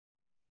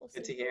we'll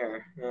Good see. to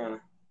hear. Yeah.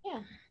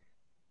 Yeah.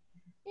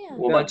 Yeah.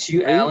 What Yeah. about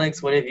you,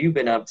 Alex? What have you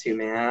been up to,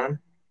 man?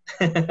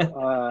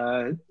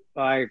 Uh,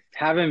 I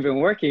haven't been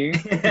working.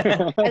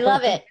 I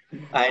love it.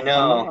 I I'm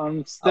know. I'm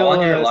I still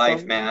want your life,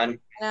 some man.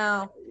 I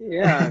know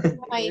yeah,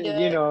 how you do you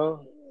it.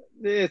 know,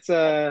 it's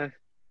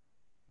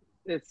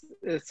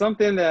it's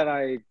something that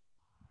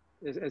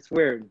it's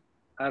weird.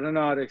 I don't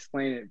know how to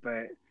explain it,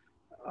 but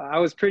I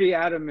was pretty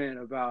adamant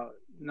about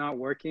not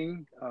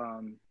working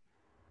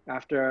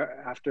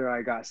after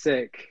I got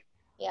sick.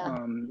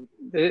 Yeah.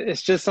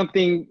 It's just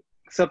something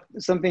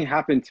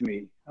happened to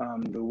me.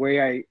 The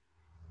way I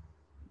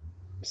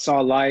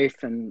saw life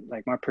and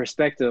like my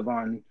perspective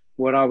on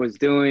what I was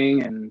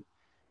doing and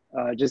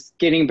just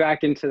getting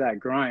back into that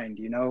grind,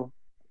 you know.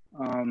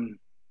 Um,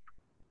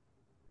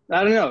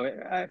 I don't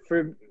know.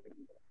 For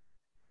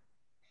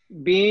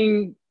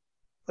being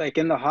like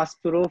in the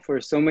hospital for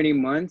so many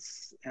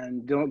months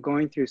and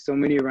going through so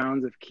many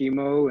rounds of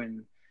chemo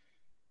and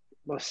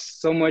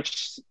so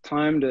much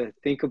time to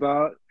think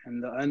about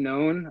and the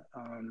unknown,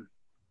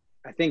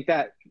 I think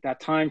that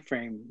time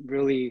frame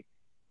really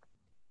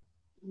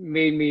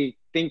made me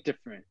think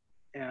different.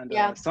 And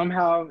Yeah.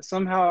 somehow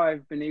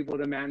I've been able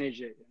to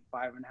manage it in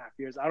 5.5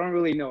 years. I don't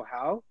really know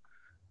how,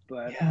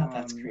 but Yeah,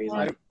 that's crazy.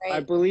 That's I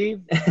great.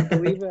 believe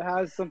it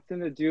has something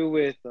to do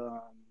with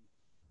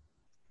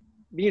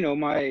you know,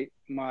 my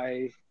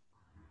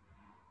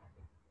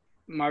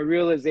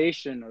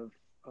realization of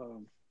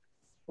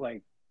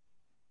like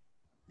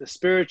the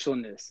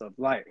spiritualness of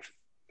life.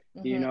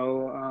 You Mm-hmm.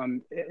 know,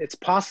 it's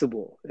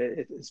possible.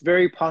 It's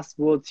very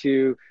possible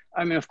to.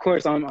 I mean, of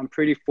course, I'm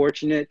pretty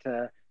fortunate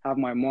to have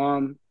my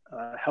mom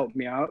help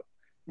me out,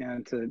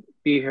 and to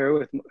be here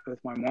with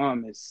my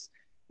mom is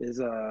is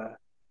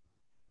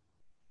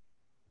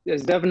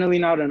definitely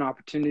not an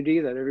opportunity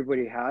that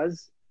everybody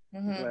has.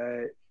 Mm-hmm.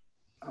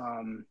 But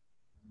um,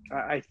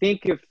 I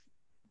think if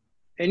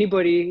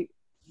anybody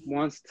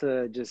wants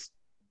to just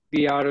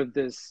be out of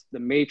the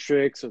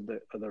matrix or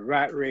the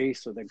rat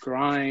race or the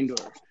grind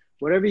or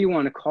whatever you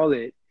want to call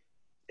it,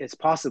 it's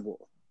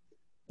possible.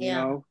 You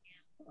Yeah. know,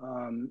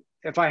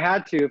 if I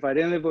had to, if I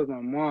didn't live with my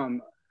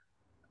mom,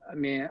 I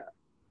mean,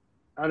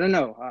 I don't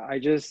know. I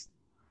just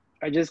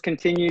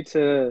continue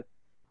to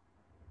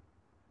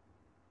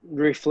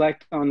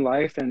reflect on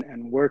life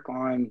and work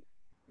on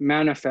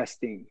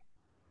manifesting.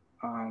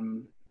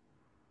 Um,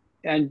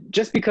 and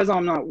just because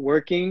I'm not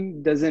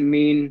working doesn't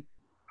mean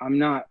I'm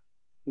not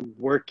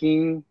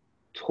working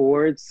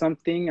towards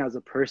something as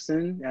a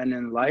person and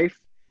in life.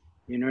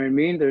 You know what I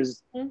mean?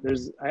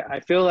 I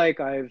feel like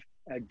I've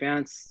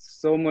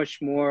advanced so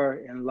much more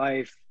in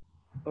life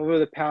over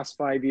the past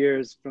 5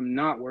 years from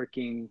not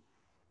working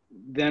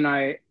than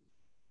I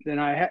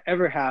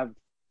ever have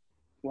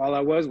while I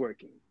was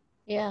working.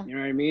 Yeah. You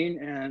know what I mean?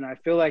 And I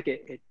feel like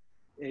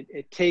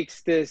it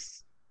takes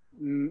this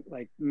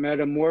like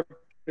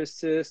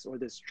metamorphosis or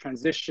this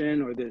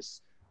transition or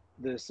this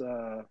this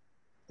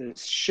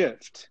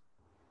shift,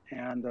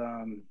 and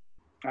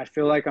I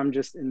feel like I'm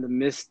just in the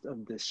midst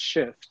of this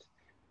shift.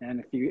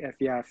 And if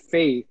you have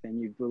faith and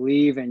you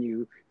believe and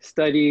you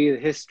study the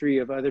history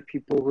of other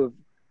people who have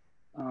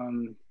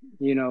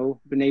you know,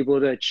 been able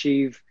to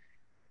achieve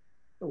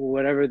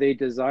whatever they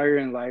desire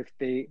in life,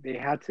 they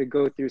had to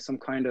go through some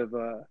kind of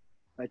a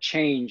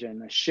change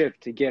and a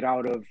shift to get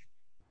out of,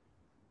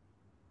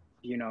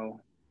 you know,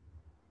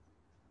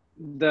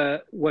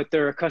 what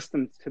they're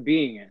accustomed to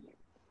being in.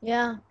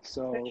 Yeah. For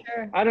So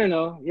sure. I don't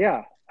know.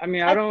 Yeah. I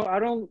mean, I, I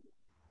don't,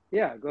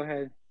 yeah, go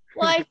ahead.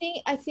 well, I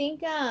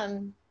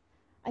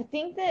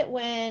think that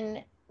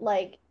when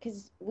like,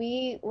 because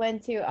we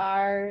went through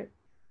our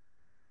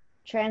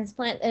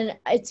transplant, and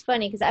it's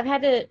funny because I've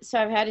had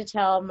to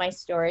tell my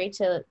story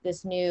to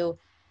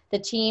the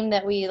team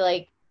that we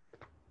like,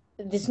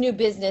 this new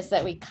business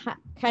that we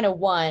kind of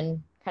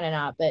won, kind of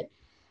not, but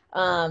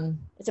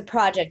it's a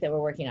project that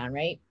we're working on,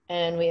 right?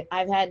 And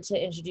I've had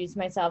to introduce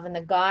myself, and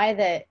the guy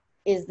that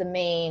is the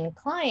main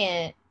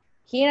client,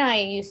 he and I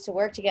used to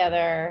work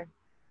together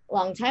a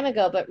long time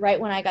ago, but right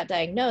when I got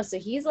diagnosed, so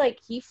he's like,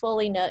 he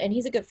fully knows, and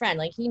he's a good friend,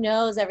 like he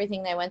knows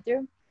everything that I went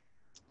through.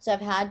 So I've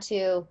had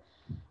to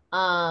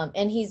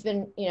and he's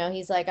been, you know,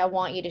 he's like, I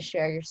want you to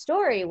share your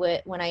story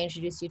with when I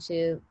introduce you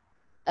to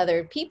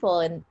other people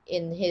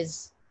in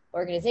his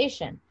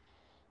organization.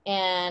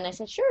 And I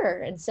said,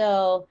 sure. And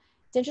so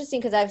it's interesting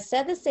because I've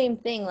said the same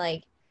thing.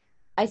 Like,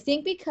 I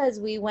think because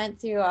we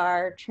went through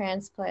our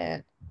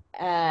transplant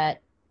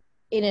at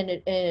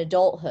in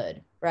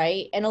adulthood,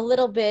 right? And a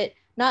little bit,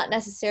 not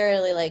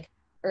necessarily like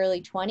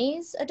early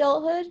 20s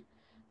adulthood,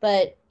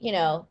 but you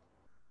know,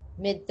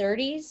 mid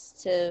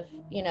 30s to,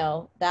 you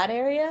know, that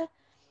area.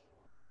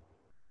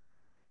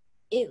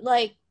 It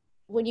like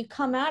when you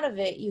come out of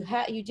it,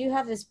 you do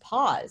have this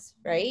pause,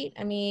 right?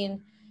 I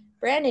mean,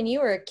 Brandon, you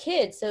were a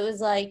kid, so it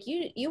was like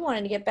you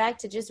wanted to get back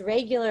to just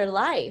regular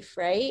life,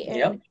 right?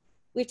 Yep. And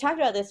we've talked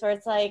about this where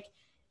it's like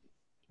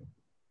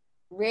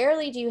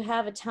rarely do you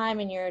have a time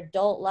in your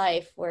adult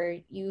life where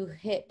you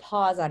hit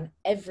pause on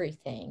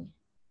everything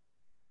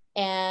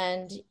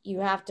and you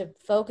have to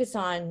focus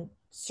on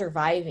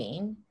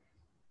surviving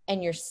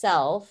and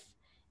yourself.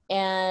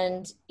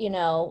 And, you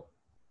know,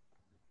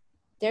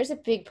 there's a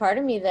big part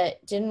of me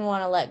that didn't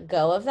want to let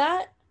go of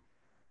that,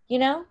 you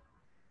know?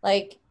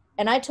 Like,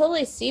 and I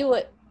totally see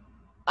what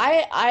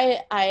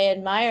I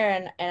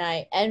admire and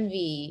I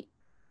envy,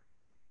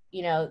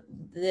 you know,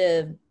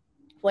 the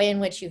way in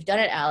which you've done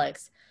it,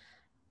 Alex.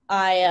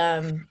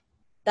 I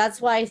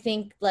that's why I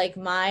think like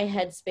my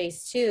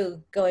headspace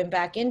too, going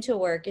back into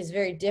work is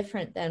very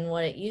different than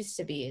what it used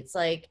to be. It's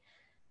like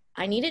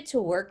I need it to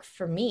work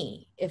for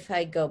me if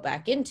I go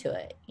back into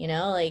it, you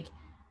know, like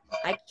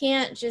I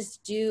can't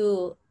just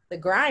do the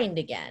grind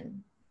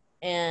again.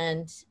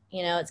 And,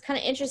 you know, it's kind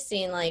of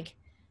interesting, like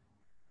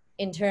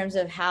in terms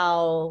of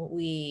how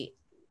we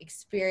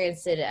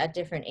experience it at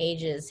different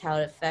ages, how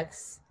it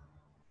affects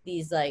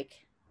these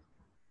like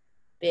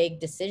big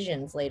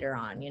decisions later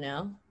on, you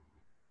know?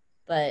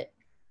 But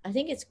I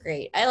think it's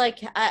great. I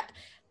like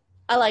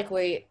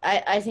where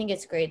I think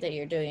it's great that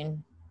you're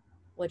doing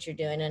what you're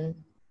doing and,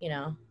 you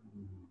know.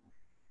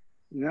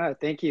 No,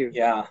 thank you.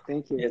 Yeah,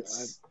 Thank you.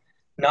 it's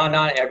not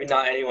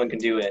anyone can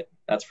do it.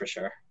 That's for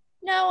sure.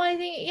 No, I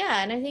think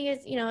yeah, and I think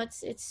it's, you know,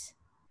 it's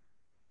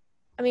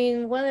I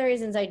mean, one of the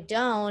reasons I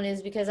don't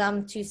is because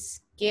I'm too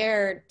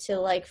scared to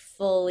like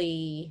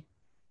fully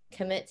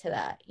commit to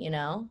that, you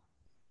know?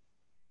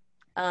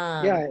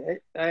 Yeah,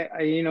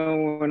 you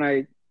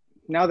know,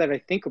 now that I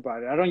think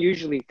about it, I don't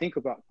usually think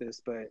about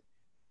this, but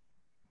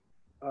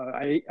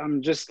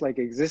I'm just like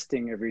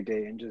existing every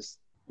day and just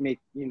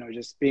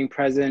just being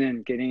present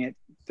and getting it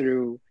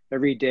through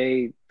every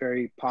day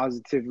very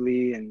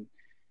positively. And,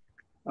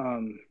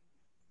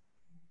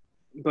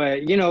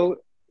 but you know,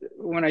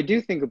 when I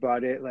do think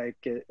about it, like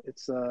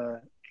it's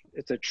a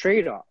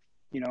trade-off.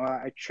 You know,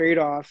 I trade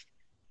off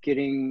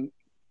getting,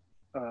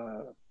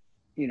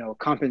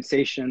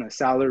 compensation, a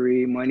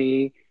salary,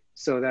 money,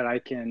 so that I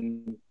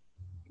can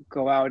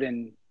go out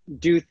and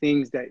do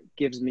things that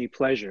gives me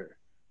pleasure.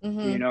 You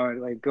mm-hmm. know,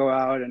 like go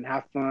out and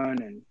have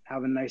fun and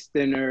have a nice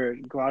dinner,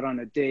 go out on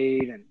a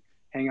date and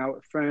hang out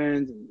with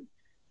friends. And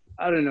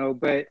I don't know,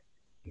 but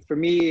for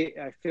me,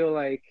 I feel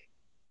like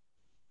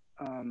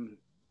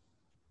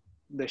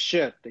the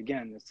shift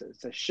again,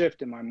 it's a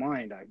shift in my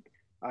mind.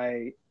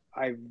 I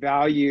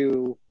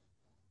value,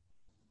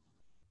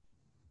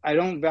 I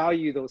don't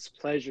value those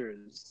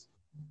pleasures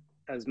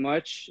as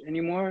much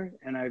anymore,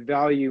 and I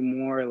value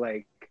more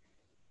like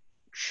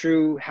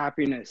true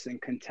happiness and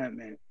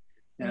contentment.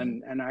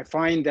 Mm-hmm. And I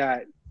find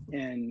that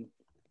in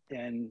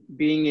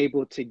being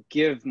able to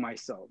give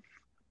myself,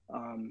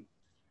 and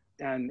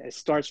it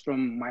starts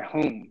from my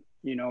home.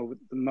 You know,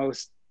 the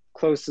most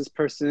closest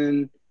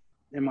person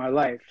in my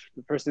life,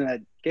 the person that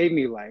gave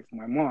me life,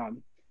 my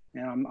mom.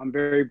 And I'm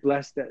very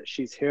blessed that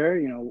she's here.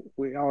 You know,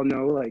 we all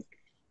know like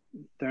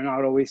they're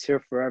not always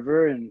here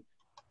forever, and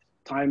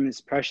time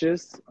is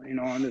precious, you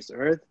know, on this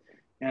earth.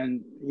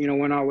 And, you know,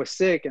 when I was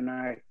sick and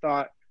I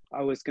thought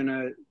I was going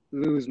to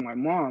lose my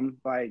mom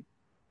by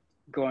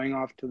going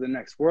off to the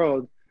next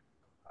world,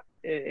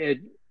 it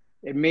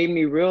made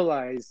me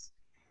realize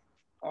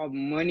all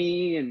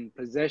money and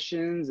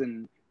possessions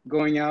and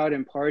going out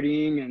and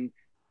partying and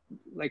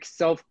like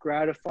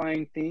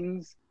self-gratifying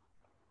things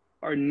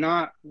are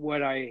not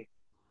what I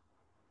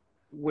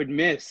would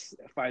miss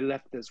if I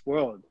left this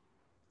world.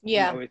 You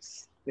Yeah. know,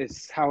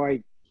 it's how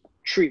I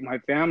treat my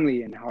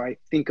family and how I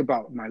think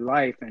about my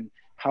life and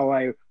how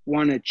I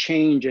want to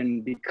change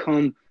and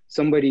become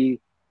somebody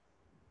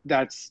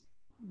that's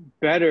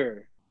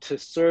better to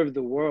serve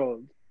the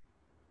world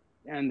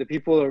and the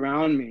people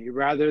around me,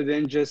 rather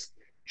than just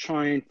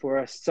trying for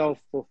a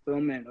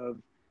self-fulfillment of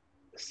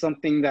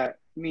something that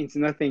means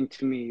nothing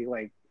to me,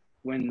 like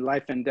when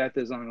life and death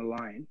is on the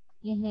line,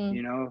 Mm-hmm.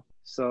 you know?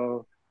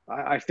 So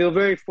I feel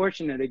very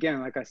fortunate.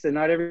 Again, like I said,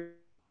 not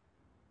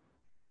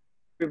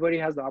everybody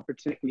has the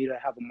opportunity to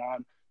have a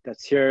mom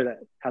that's here, that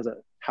has a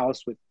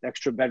house with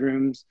extra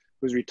bedrooms,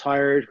 who's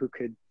retired, who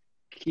could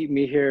keep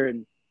me here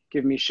and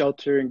give me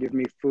shelter and give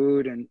me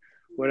food and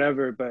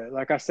whatever. But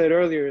like I said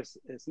earlier,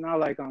 it's not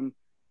like I'm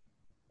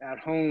at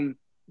home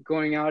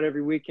going out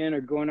every weekend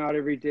or going out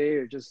every day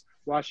or just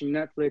watching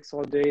Netflix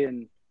all day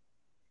and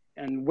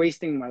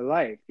wasting my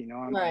life. You know,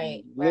 I'm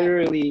Right.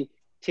 literally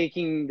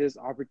taking this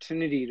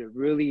opportunity to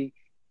really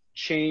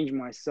change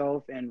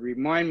myself and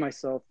remind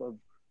myself of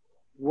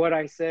what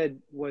I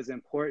said was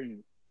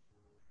important,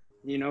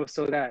 you know,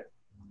 so that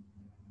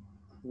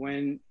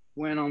when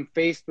I'm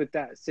faced with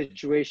that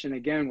situation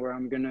again where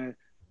I'm gonna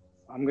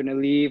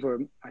leave, or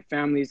my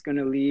family's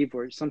gonna leave,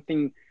 or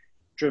something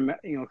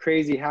dramatic, you know,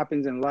 crazy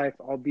happens in life,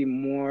 I'll be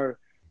more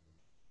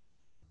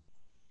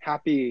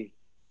happy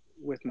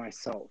with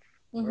myself,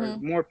 or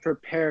Mm-hmm. more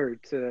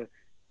prepared to,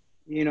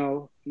 you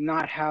know,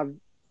 not have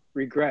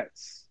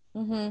regrets.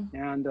 Mm-hmm.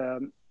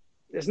 And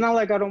it's not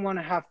like I don't want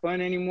to have fun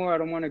anymore. I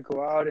don't want to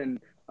go out and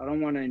I don't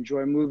want to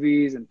enjoy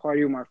movies and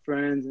party with my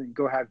friends and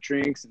go have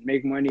drinks and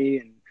make money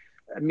and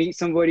meet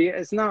somebody.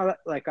 It's not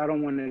like I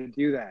don't want to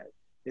do that.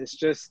 It's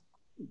just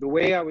the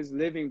way I was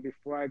living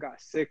before I got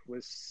sick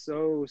was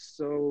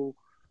so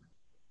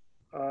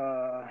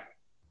uh,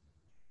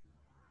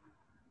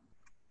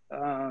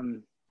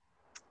 um,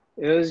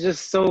 it was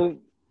just so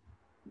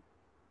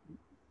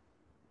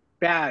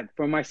bad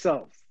for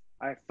myself.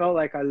 I felt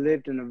like I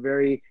lived in a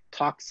very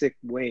toxic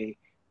way,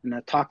 in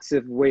a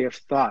toxic way of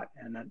thought,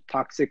 and a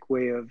toxic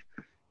way of,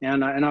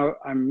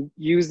 I'm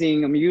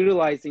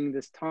utilizing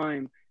this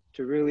time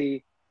to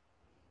really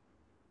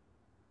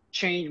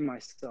change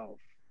myself.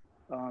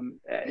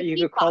 You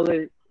could call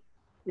it,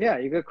 yeah,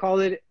 you could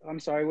call it, I'm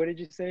sorry, what did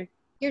you say?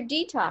 You're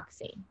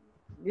detoxing.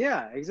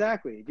 Yeah,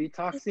 exactly.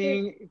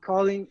 Detoxing,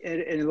 calling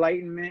it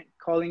enlightenment,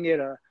 calling it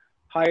a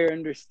higher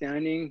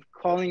understanding,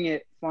 calling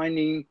it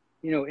finding,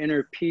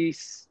 inner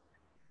peace,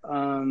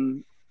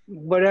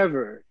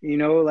 whatever,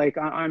 like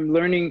I'm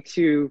learning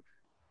to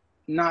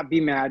not be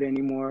mad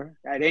anymore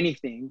at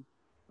anything.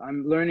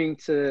 I'm learning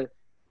to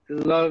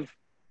love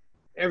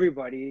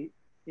everybody,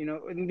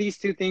 and these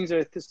two things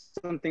are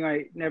something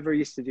I never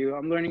used to do.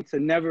 I'm learning to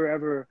never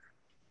ever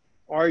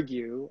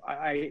argue.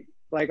 I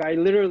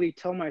literally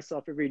tell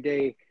myself every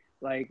day,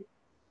 like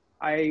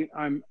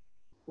I'm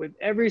with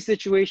every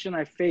situation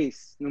I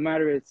face, no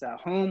matter it's at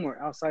home or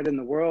outside in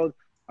the world,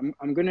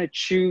 I'm gonna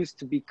choose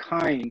to be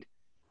kind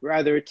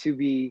rather to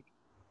be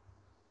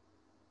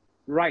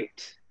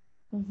right,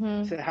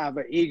 to have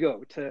an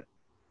ego, to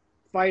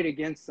fight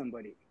against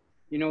somebody.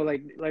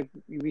 Like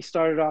we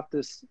started off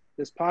this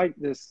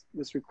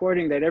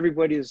recording that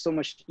everybody has so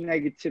much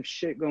negative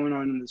shit going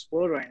on in this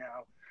world right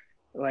now.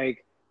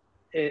 Like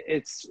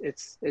it's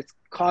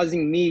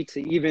causing me to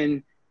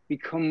even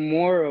become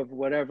more of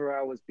whatever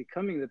I was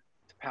becoming the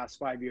past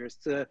 5 years.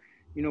 To,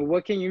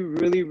 what can you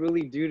really,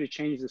 really do to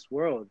change this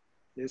world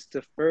is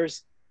to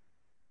first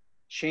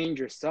change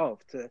yourself,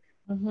 to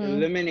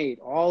eliminate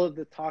all of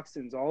the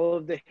toxins, all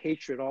of the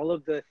hatred, all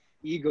of the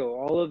ego,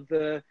 all of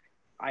the,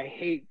 I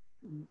hate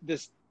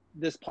this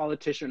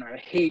politician, or I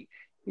hate,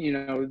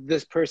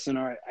 this person,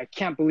 or I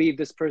can't believe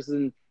this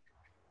person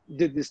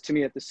did this to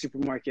me at the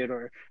supermarket,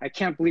 or I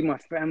can't believe my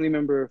family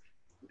member,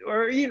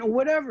 or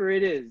whatever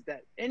it is,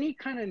 that any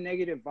kind of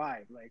negative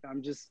vibe. Like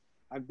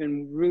I've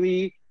been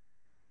really,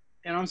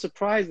 and I'm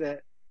surprised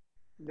that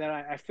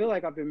I feel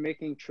like I've been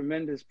making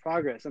tremendous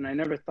progress, and I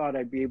never thought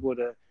I'd be able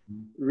to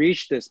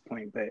reach this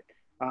point, but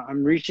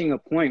I'm reaching a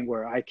point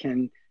where I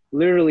can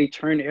literally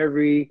turn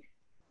every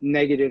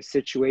negative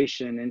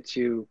situation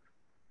into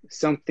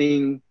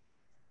something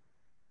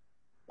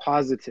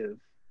positive.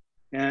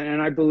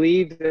 And I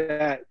believe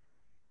that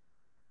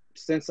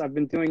since I've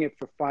been doing it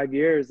for 5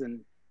 years, and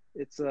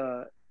it's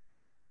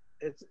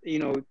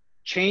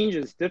change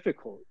is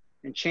difficult,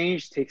 and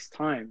change takes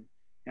time,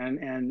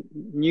 and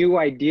new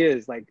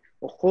ideas, like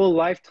a whole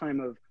lifetime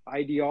of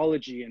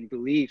ideology and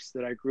beliefs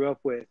that I grew up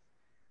with,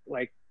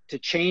 like to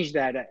change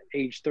that at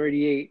age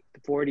 38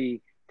 to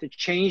 40, to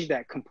change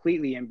that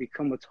completely and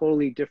become a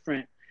totally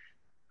different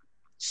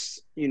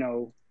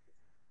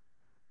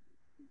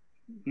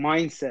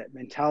mindset,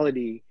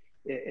 mentality,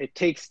 it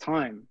takes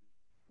time.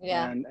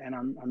 Yeah. And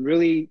I'm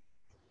really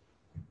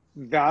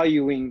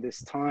valuing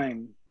this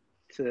time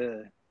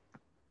to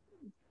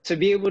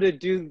be able to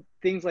do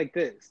things like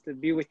this, to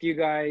be with you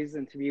guys,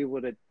 and to be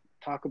able to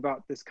talk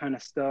about this kind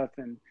of stuff,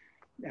 and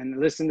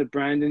listen to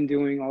Brandon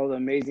doing all the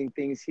amazing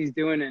things he's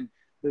doing, and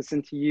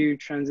listen to you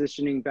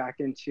transitioning back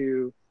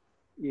into,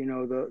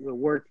 the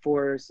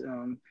workforce.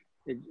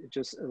 It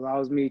just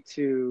allows me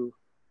to,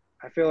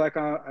 I feel like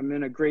I'm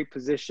in a great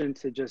position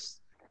to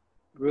just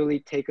really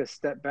take a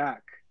step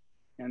back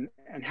and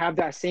have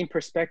that same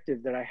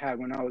perspective that I had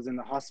when I was in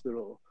the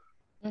hospital,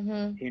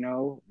 and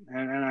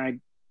I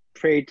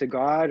prayed to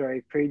God, or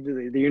I prayed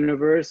to the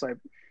universe.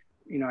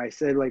 I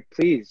said, like,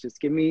 please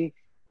just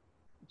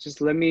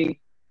let me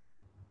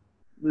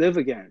live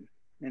again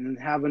and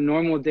have a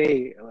normal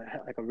day,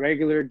 like a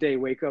regular day,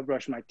 wake up,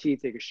 brush my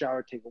teeth, take a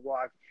shower, take a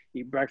walk,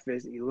 eat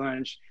breakfast, eat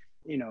lunch,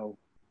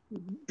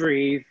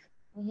 breathe,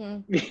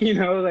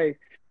 like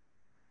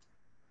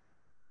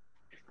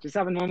just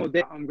have a normal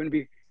day. I'm going to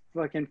be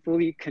fucking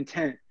fully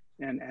content,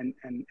 and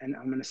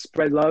I'm going to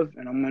spread love,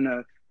 and I'm going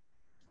to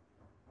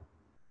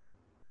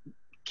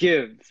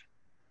give.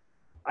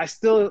 I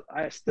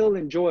still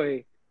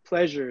enjoy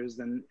pleasures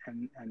and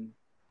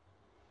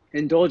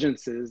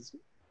indulgences.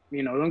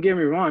 Don't get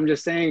me wrong. I'm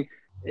just saying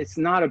it's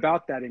not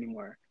about that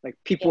anymore. Like,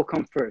 people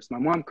come first. My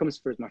mom comes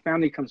first. My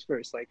family comes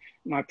first. Like,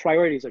 my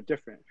priorities are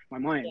different. My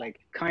mind, like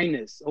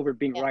kindness over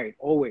being right,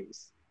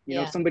 always.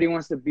 If somebody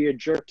wants to be a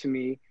jerk to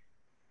me,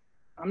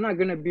 I'm not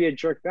going to be a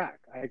jerk back.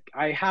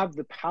 I have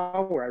the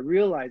power. I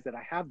realize that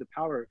I have the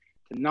power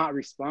to not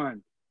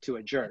respond to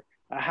a jerk.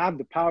 I have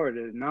the power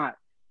to not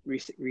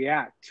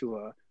react to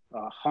a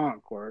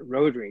honk or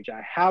road rage.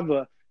 I have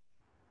the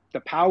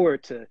power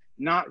to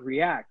not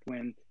react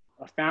when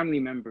a family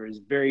member is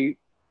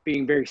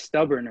being very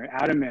stubborn or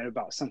adamant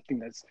about something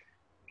that's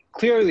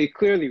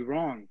clearly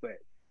wrong. But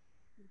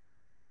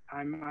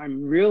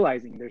I'm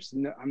realizing there's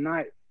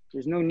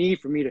no need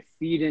for me to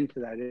feed into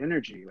that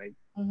energy. Like,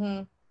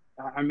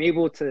 I'm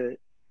able to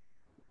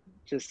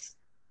just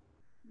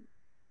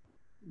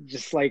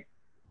like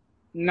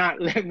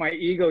not let my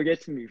ego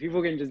get to me.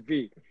 People can just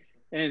be,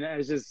 and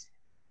it's just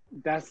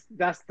that's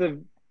the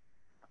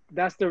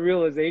that's the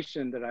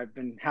realization that I've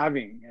been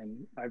having,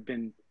 and I've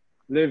been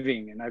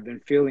living, and I've been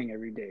feeling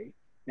every day.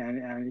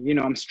 And you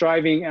know, I'm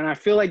striving, and I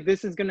feel like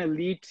this is going to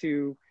lead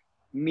to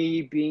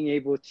me being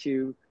able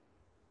to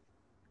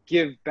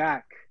give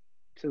back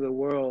to the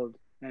world,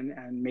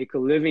 and make a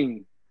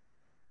living,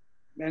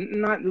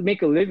 and not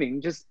make a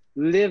living, just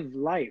live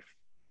life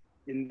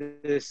in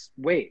this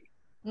way,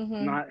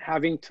 not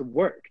having to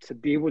work, to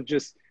be able to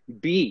just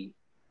be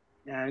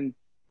and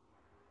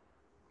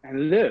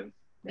live,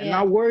 and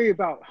not worry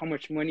about how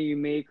much money you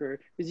make, or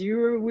because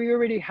we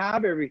already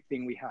have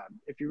everything we have.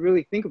 If you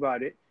really think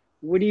about it,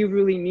 what do you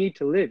really need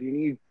to live? You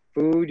need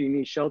food, you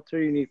need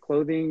shelter, you need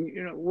clothing,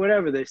 you know,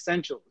 whatever, the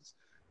essentials.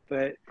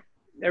 But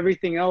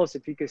everything else,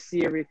 if you could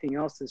see everything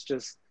else as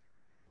just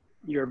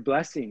your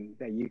blessing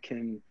that you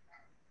can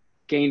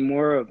gain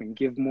more of and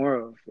give more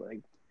of,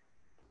 like,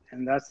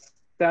 and that's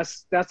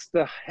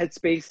the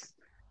headspace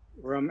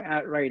where I'm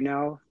at right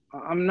now.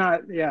 I'm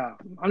not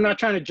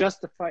trying to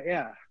justify.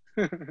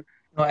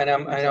 No, and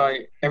I know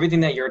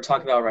everything that you're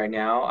talking about right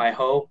now. I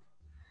hope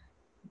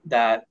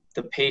that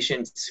the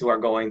patients who are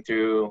going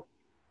through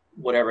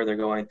whatever they're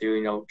going through,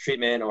 you know,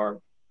 treatment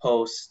or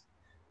post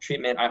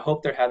treatment, I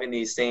hope they're having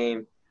these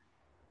same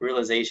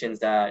realizations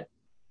that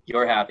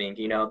you're having.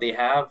 You know, they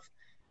have,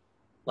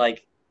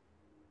 like,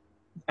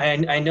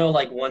 I know,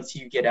 like, once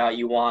you get out,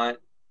 you want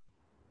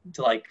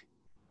to, like,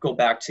 go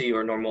back to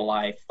your normal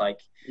life, like,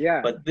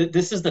 but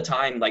this is the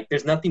time, like,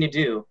 there's nothing to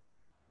do.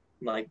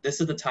 Like,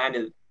 this is the time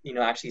to, you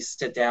know, actually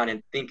sit down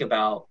and think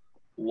about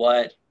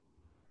what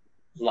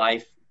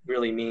life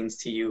really means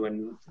to you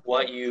and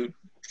what you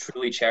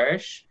truly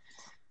cherish.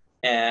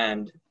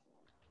 And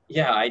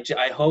yeah,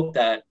 I hope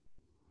that,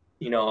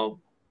 you know,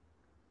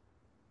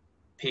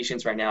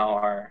 patients right now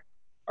are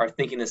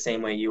thinking the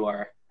same way you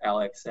are,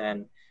 Alex.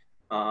 And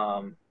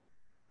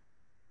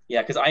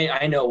yeah, because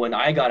I know when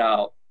I got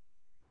out,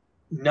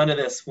 none of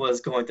this was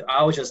going through.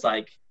 I was just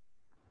like,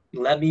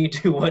 let me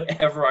do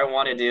whatever I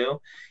want to do.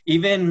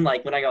 Even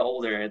like when I got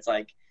older, it's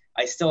like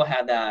I still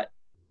had that,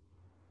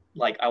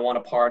 like, I want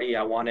to party,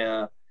 I want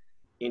to,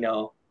 you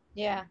know,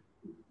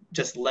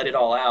 just let it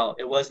all out.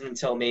 It wasn't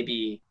until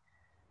maybe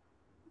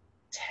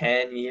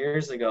 10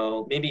 years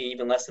ago, maybe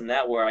even less than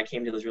that, where I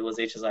came to those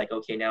realizations, like,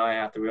 okay, now I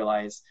have to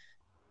realize,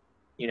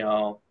 you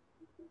know,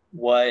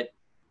 what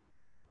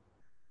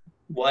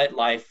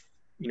life,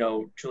 you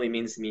know, truly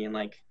means to me. And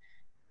like,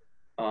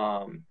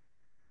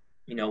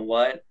 you know,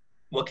 what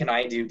can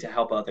I do to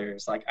help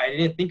others? Like, I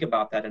didn't think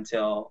about that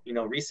until, you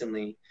know,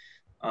 recently.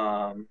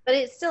 But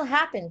it still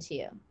happened to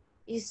you.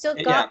 You still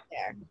got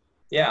there.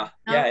 Yeah.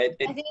 It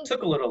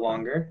took a little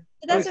longer.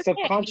 That's okay.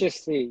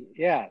 Subconsciously,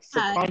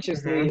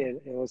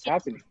 it was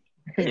happening.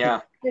 Yeah.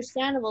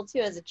 Understandable too.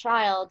 As a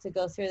child, to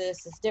go through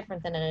this is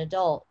different than an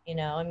adult. You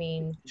know, I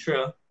mean.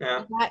 True.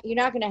 Yeah. You're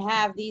not going to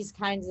have these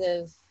kinds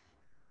of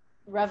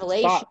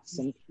revelations.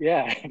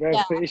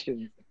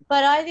 Revelations.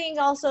 But I think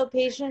also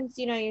patients,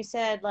 you know, you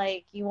said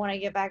like you want to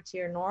get back to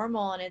your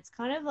normal, and it's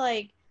kind of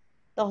like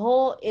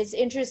it's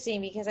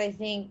interesting because I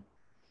think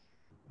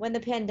when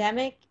the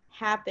pandemic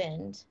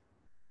happened,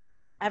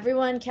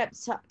 everyone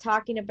kept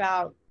talking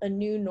about a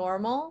new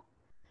normal,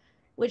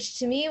 which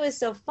to me was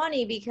so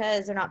funny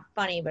because they're not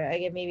funny, but I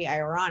get maybe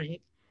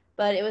ironic,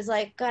 but it was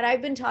like, God,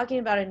 I've been talking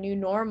about a new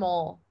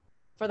normal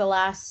for the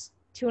last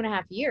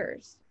 2.5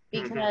 years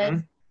because,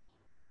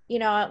 you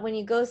know, when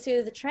you go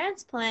through the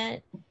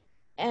transplant,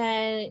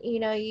 and, you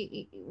know,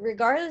 you,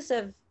 regardless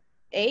of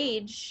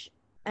age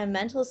and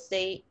mental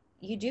state,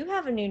 you do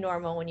have a new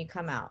normal when you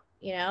come out,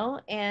 you know,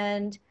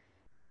 and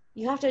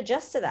you have to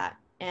adjust to that.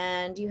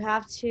 And you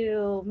have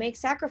to make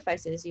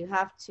sacrifices. You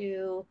have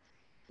to,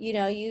 you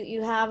know,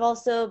 you have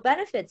also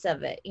benefits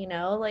of it, you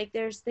know, like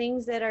there's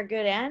things that are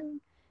good and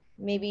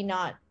maybe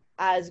not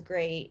as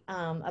great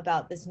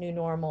about this new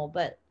normal.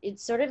 But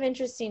it's sort of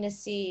interesting to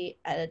see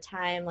at a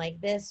time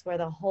like this where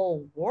the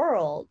whole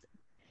world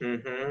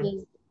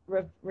is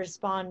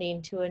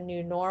responding to a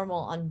new normal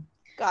on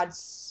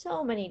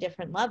so many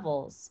different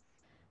levels.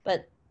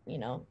 But you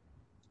know,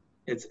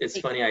 it's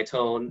funny. I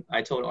told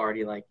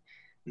Artie, like,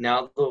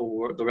 now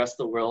the rest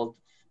of the world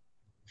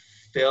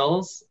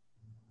feels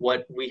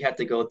what we had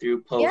to go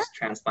through post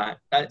transplant.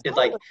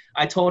 Like,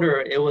 I told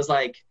her it was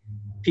like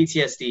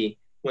PTSD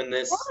when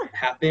this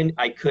happened.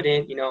 I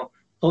couldn't, you know,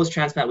 post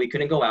transplant we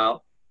couldn't go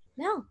out.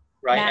 No.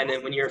 Right. Mask. And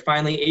then when you're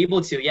finally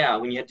able to,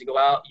 when you had to go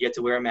out, you had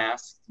to wear a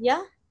mask.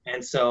 Yeah.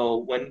 And so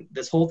when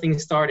this whole thing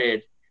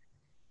started,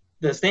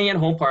 the staying at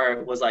home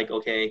part was like,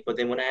 okay. But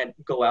then when I had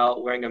to go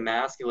out wearing a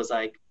mask, it was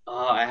like,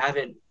 oh, I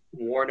haven't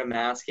worn a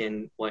mask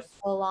in what,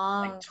 so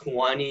long, like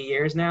 20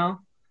 years now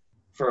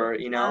for,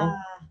 you know.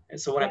 And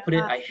so when I put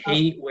it, I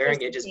hate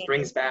wearing it. It just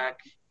brings back,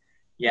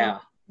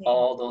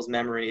 all those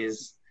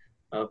memories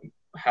of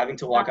having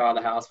to walk out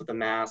of the house with a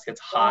mask. It's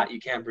hot. You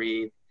can't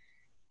breathe.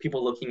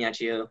 People looking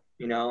at you,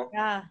 you know.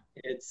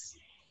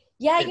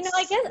 You know,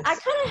 I guess I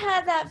kind of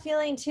had that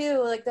feeling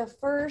too. Like the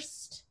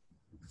first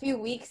few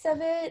weeks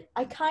of it,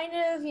 I kind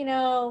of, you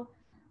know,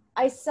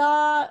 I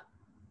saw,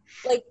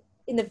 like,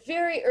 in the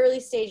very early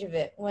stage of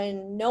it,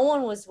 when no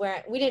one was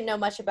wearing, we didn't know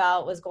much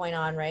about what was going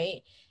on,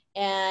 right?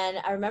 And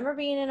I remember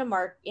being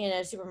in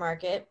a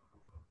supermarket,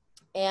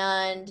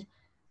 and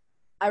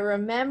I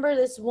remember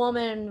this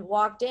woman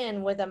walked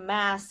in with a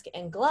mask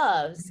and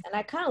gloves, and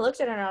I kind of looked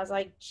at her and I was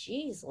like,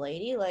 geez,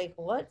 lady, like,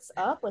 what's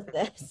up with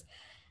this?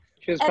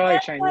 She was And probably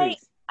then, like,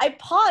 Chinese. I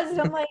paused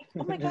and I'm like,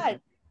 oh my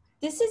God,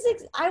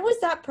 I was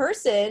that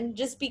person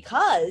just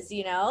because,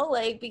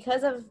 like,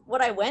 because of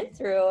what I went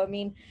through. I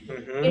mean,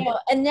 Mm-hmm.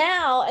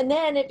 and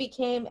then it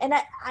became, and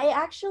I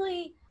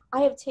actually,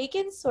 I have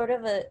taken sort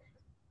of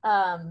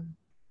um,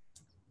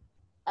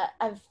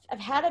 I've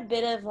had a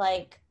bit of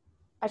like,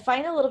 I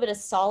find a little bit of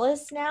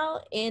solace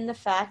now in the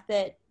fact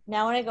that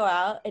now when I go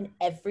out and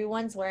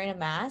everyone's wearing a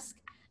mask,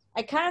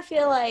 I kind of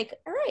feel like,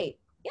 all right,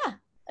 yeah,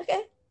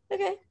 okay,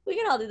 we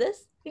can all do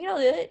this. We can all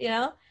do it,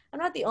 I'm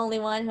not the only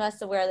one who has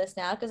to wear this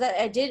now, because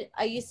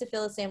I used to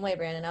feel the same way,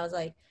 Brandon. I was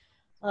like,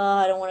 oh,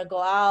 I don't want to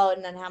go out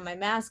and then have my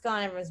mask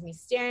on. Everyone's gonna be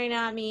staring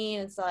at me,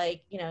 and it's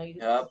like,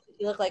 Yep.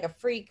 you look like a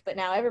freak. But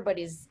now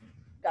everybody's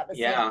got the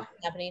same Yeah. thing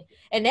happening.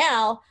 And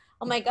now,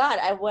 oh my God,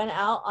 I went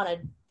out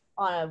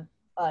on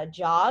a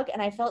jog,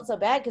 and I felt so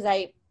bad because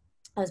I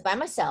was by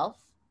myself,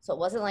 so it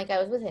wasn't like I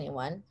was with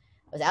anyone.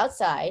 I was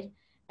outside,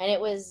 and it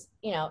was,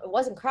 it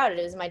wasn't crowded.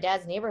 It was my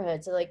dad's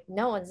neighborhood, so like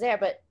no one's there.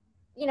 But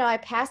I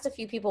passed a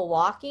few people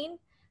walking,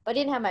 but I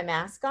didn't have my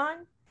mask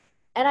on,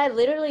 and I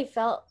literally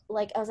felt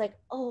like I was like,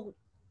 oh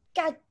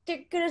God,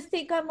 they're gonna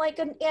think I'm like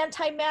an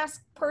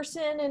anti-mask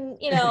person, and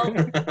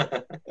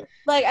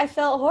like I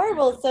felt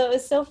horrible. So it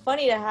was so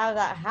funny to have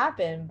that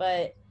happen.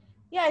 But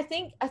yeah, I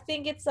think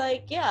it's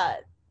like, yeah,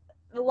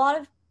 a lot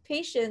of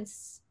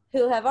patients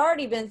who have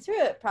already been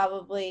through it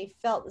probably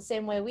felt the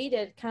same way we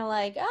did, kind of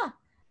like,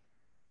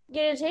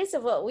 get a taste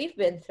of what we've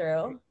been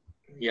through.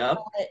 Yep.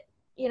 But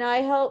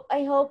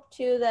I hope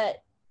too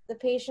that the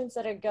patients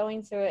that are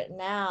going through it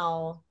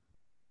now,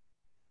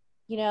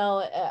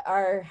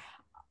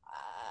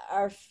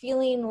 are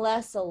feeling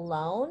less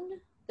alone,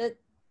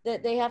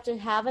 that they have to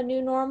have a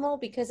new normal,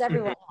 because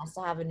everyone has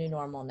to have a new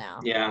normal now.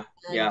 Yeah.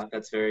 And, Yeah,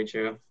 that's very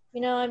true.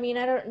 I mean,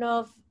 I don't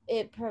know if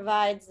it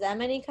provides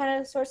them any kind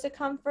of source of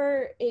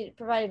comfort. It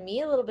provided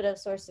me a little bit of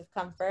source of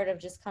comfort of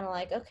just kind of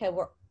like, okay,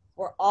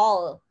 we're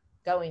all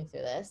going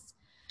through this.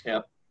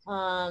 Yep.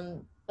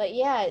 But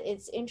yeah,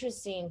 it's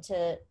interesting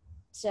to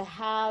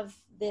have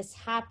this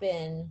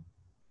happen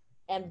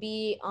and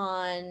be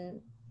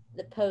on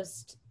the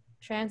post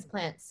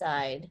transplant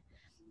side.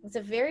 It's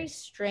a very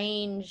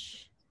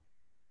strange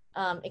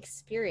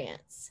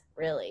experience,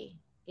 really.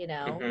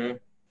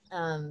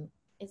 Mm-hmm.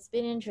 It's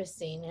been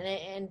interesting,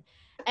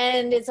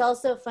 and it's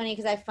also funny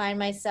because I find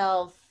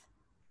myself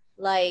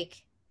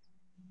like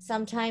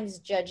sometimes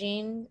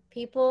judging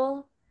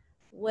people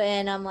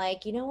when I'm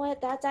like, you know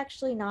what, that's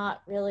actually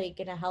not really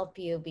gonna help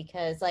you,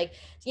 because like,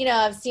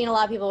 I've seen a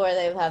lot of people where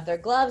they have their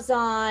gloves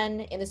on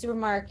in the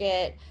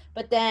supermarket,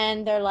 but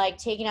then they're like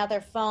taking out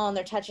their phone,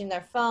 they're touching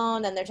their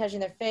phone, then they're touching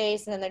their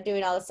face, and then they're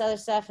doing all this other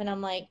stuff, and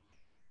I'm like,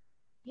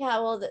 yeah,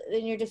 well,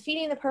 then you're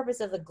defeating the purpose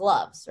of the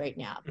gloves right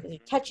now, because you're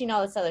touching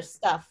all this other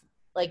stuff,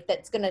 like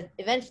that's gonna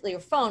eventually,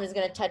 your phone is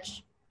gonna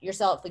touch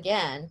yourself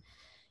again,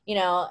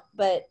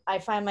 but I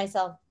find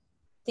myself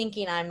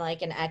thinking I'm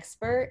like an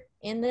expert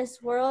in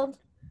this world,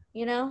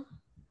 I'm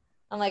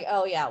like,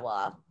 oh yeah,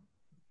 well,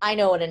 I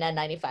know what an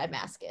N95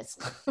 mask is.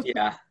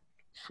 Yeah.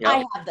 Yep.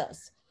 I have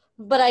those,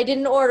 but I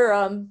didn't order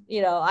them,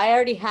 I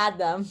already had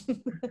them.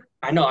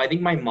 I know. I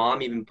think my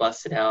mom even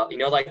busted out,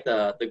 like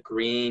the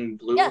green,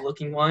 blue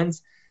looking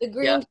ones. The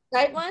green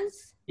striped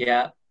ones?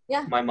 Yeah.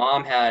 Yeah. My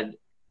mom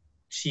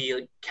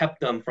she kept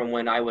them from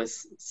when I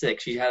was sick.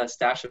 She had a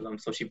stash of them,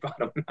 so she brought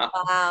them out.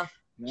 Wow.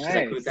 She's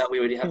like, who thought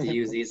we would have to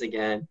use these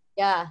again?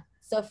 Yeah.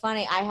 So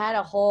funny. I had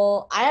a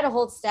whole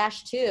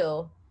stash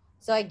too.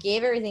 So I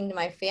gave everything to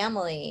my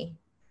family,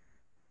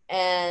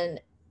 and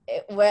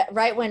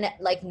right when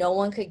like no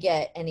one could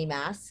get any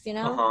masks,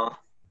 Uh-huh.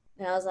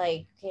 And I was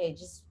like, okay,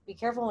 just be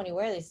careful when you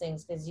wear these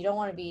things, because you don't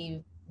want to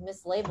be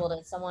mislabeled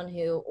as someone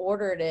who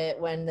ordered it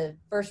when the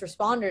first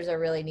responders are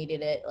really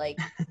needed it. Like,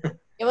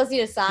 it must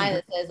need a sign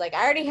that says like,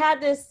 I already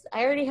had this.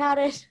 I already had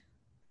it.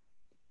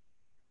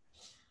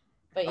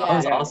 But yeah. I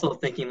was also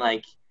thinking,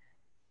 like,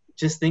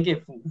 just think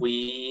if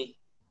we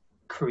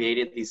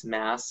created these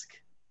masks,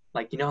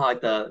 like, how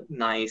like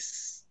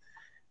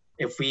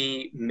if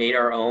we made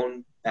our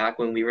own back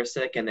when we were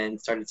sick and then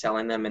started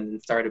selling them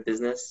and started a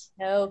business.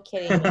 No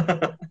kidding.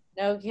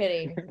 No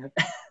kidding.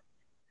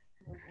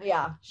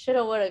 Yeah.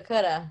 Shoulda, woulda,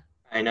 coulda.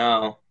 I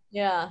know.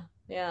 Yeah.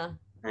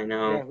 I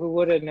know. Yeah, who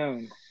would have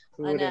known?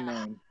 Who would have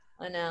known?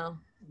 I know.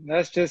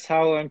 That's just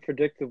how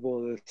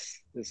unpredictable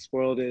this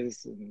world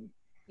is. And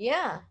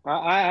yeah.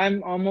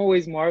 I'm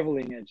always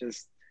marveling at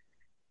just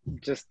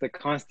the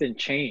constant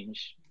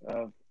change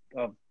of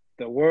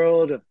the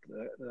world, of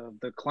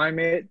the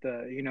climate,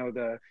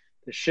 the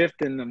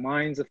shift in the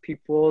minds of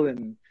people,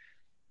 and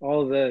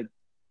all the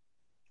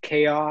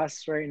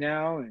chaos right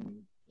now.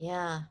 And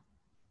yeah.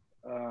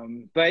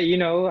 But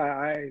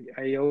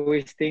I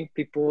always think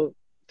people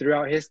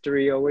throughout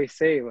history always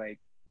say, like,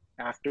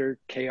 after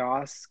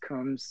chaos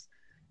comes,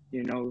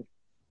 you know,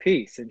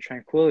 peace and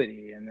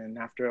tranquility. And then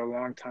after a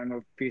long time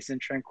of peace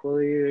and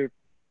tranquility,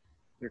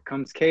 there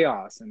comes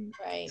chaos. And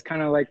Right. it's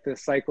kind of like the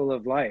cycle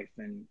of life.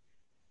 And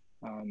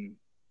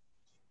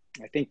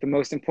I think the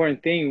most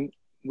important thing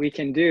we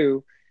can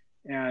do,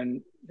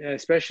 and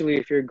especially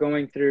if you're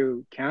going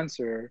through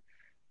cancer,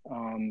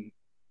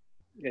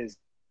 is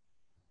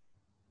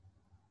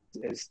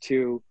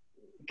to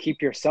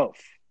keep yourself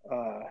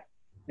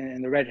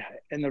in the right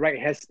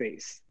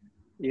headspace.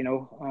 You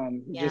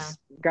know, just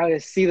gotta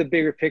see the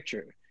bigger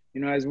picture. You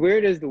know, as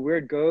weird as the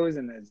weird goes,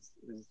 and as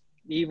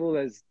evil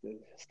as the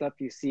stuff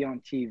you see on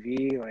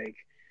TV, like,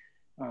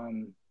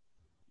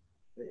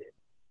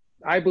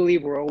 I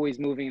believe we're always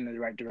moving in the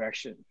right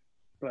direction,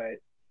 but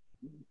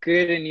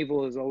good and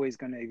evil is always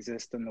going to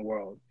exist in the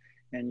world.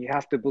 And you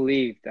have to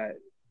believe that,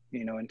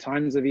 you know, in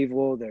times of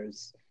evil,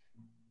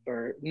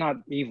 or not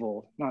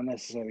evil, not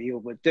necessarily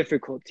evil, but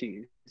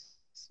difficulties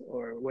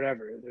or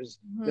whatever. There's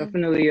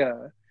definitely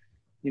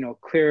you know,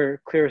 clear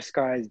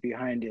skies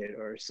behind it,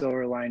 or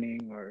silver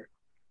lining, or.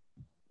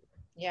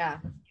 Yeah.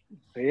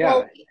 But yeah.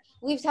 Well,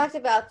 we've talked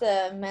about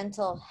the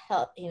mental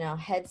health, you know,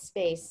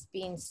 headspace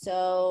being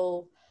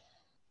so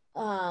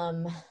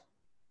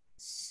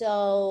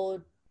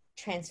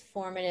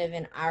transformative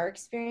in our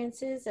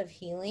experiences of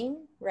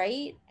healing,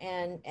 right?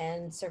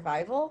 And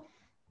survival.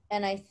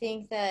 And I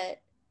think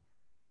that,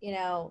 you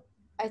know,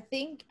 I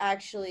think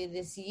actually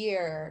this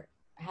year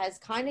has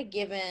kind of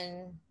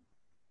given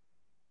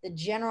the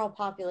general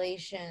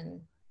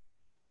population,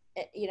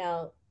 you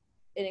know,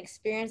 an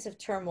experience of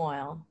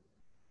turmoil.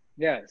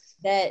 Yes.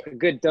 That a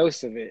good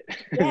dose of it.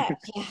 yeah,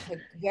 a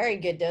very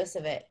good dose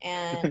of it.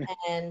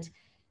 And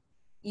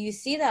you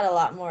see that a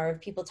lot more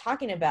of people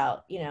talking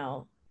about, you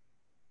know,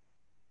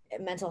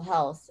 mental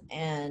health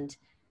and,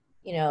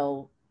 you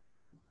know,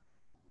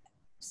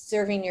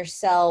 serving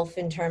yourself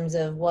in terms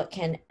of what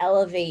can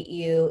elevate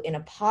you in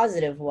a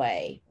positive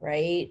way,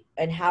 right?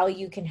 And how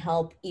you can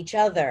help each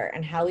other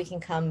and how we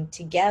can come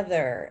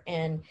together.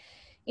 And,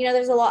 you know,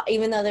 there's a lot,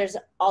 even though there's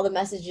all the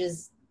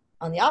messages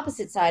on the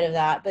opposite side of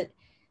that, but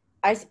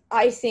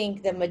I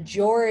think the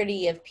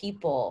majority of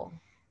people,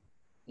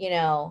 you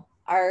know,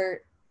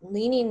 are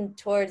leaning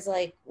towards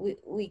like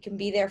we can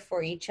be there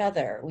for each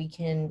other. We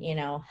can, you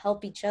know,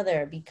 help each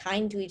other, be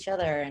kind to each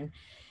other, and,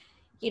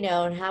 you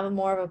know, and have a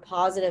more of a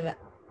positive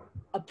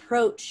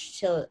approach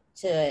to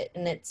it.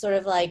 And it's sort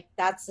of like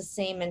that's the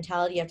same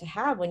mentality you have to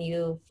have when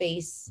you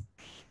face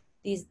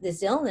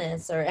this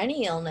illness or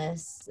any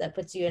illness that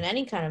puts you in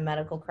any kind of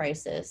medical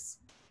crisis.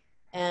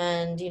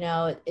 And, you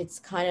know, it's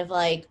kind of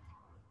like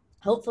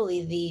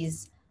hopefully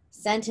these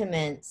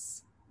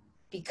sentiments,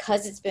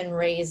 because it's been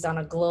raised on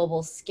a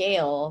global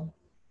scale,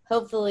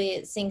 hopefully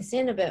it sinks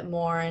in a bit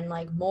more, and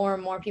like more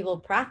and more people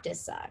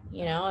practice that,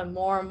 you know, and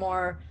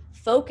more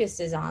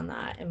focuses on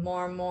that, and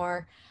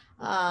more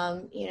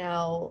you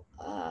know,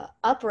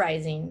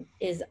 uprising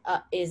is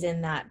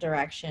in that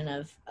direction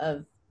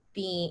of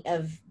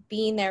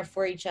being there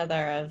for each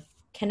other, of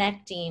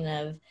connecting,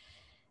 of,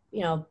 you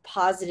know,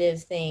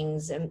 positive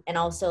things, and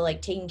also like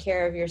taking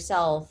care of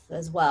yourself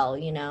as well,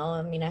 you know.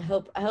 I mean, I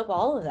hope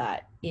all of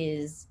that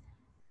is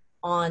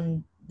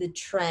on the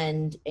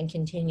trend and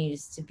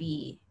continues to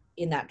be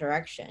in that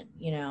direction,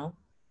 you know.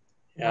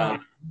 Yeah.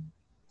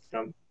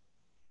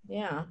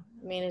 Yeah,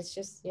 I mean, it's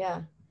just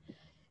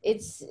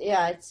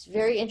it's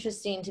very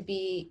interesting to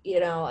be,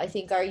 you know. I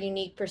think our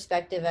unique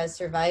perspective as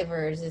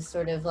survivors is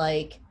sort of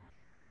like,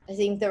 I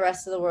think the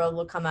rest of the world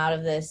will come out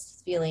of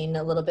this feeling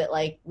a little bit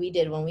like we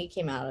did when we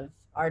came out of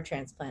our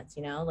transplants,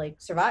 you know, like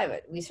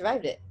we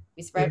survived it,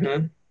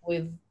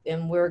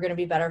 and we're going to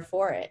be better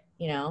for it,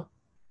 you know.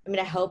 I mean,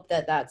 I hope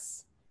that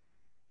that's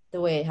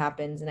the way it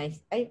happens, and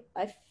I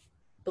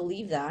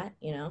believe that,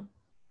 you know,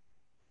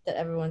 that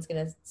everyone's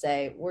going to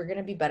say we're going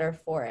to be better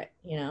for it,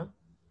 you know,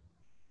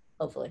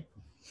 hopefully.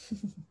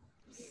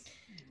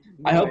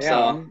 I hope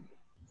so.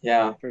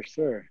 Yeah, for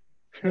sure.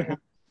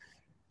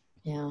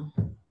 Yeah.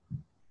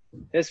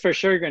 It's for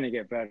sure going to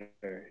get better.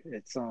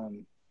 It's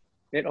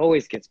it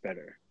always gets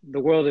better. The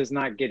world is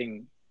not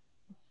getting,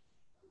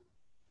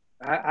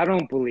 I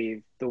don't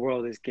believe the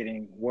world is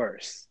getting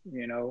worse,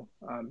 you know.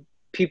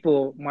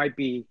 People might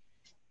be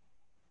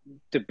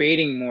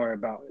debating more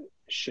about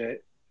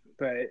shit,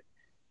 but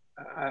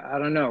I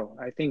don't know.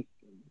 I think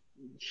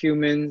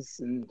humans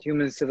and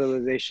human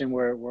civilization,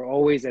 we're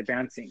always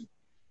advancing.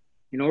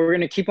 You know, we're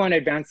going to keep on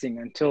advancing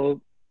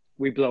until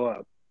we blow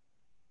up.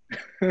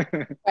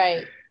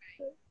 Right.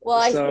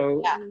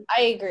 Well,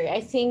 I agree.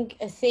 I think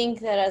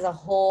that as a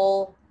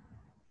whole,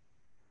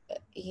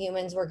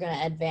 humans were going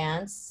to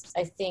advance.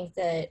 I think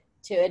that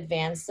to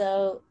advance,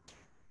 though,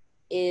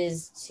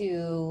 is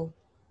to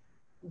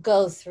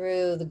go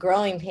through the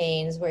growing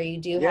pains where you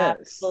do have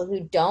people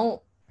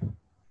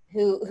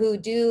who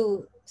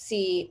do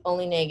see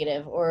only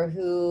negative, or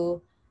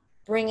who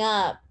bring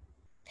up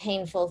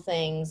painful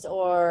things,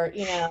 or,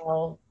 you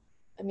know,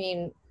 I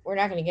mean, we're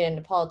not going to get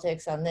into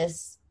politics on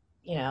this,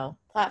 you know,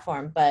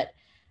 platform, but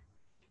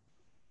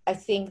I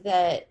think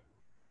that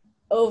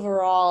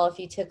overall, if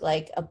you took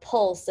like a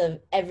pulse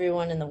of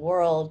everyone in the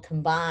world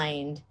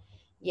combined,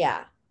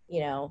 yeah,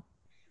 you know,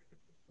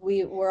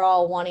 we're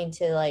all wanting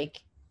to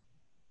like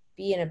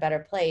be in a better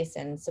place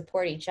and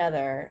support each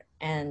other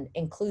and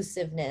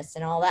inclusiveness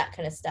and all that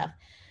kind of stuff.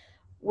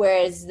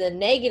 Whereas the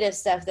negative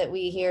stuff that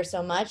we hear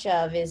so much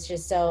of is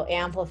just so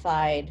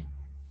amplified.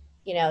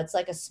 You know, it's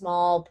like a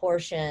small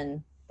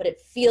portion, but it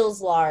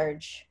feels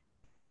large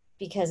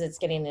because it's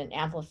getting an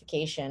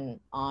amplification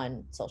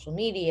on social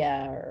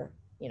media or,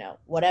 you know,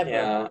 whatever.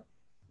 Yeah.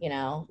 You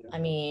know, I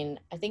mean,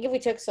 I think if we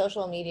took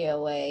social media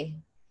away,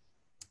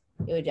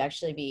 it would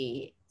actually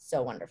be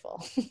so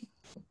wonderful.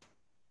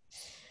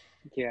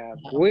 Yeah,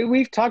 Yeah.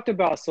 we've talked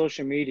about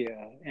social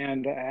media,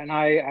 and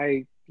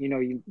I you know,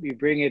 you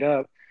bring it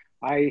up.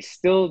 I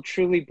still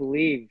truly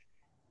believe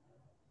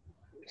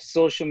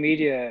social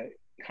media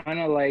kind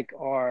of like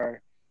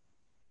our,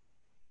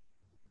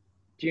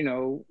 you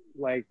know,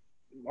 like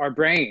our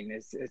brain.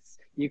 It's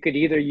you could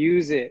either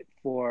use it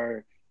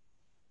for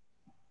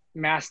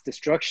mass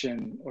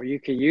destruction or you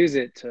could use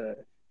it to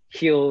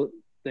heal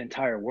the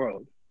entire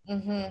world.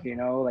 Mm-hmm. You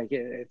know, like Yeah.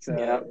 it's a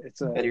Better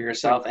it's a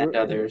yourself and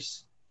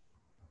others.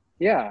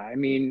 yeah, I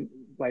mean,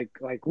 like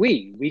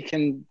we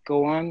can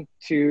go on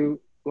to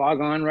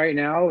log on right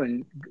now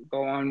and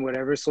go on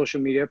whatever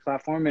social media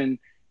platform and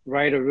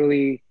write a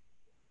really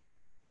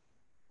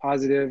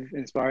positive,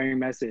 inspiring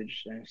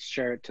message and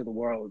share it to the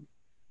world.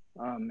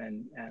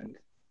 And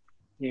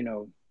you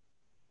know,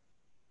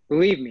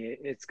 believe me,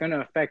 it's gonna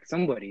affect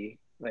somebody.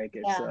 Like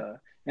it's Yeah.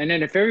 and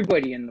then if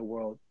everybody in the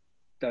world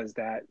does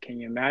that, can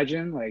you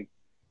imagine like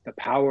the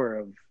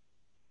power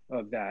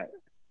of that?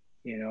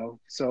 You know,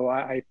 so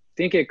I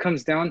think it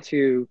comes down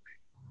to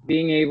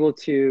being able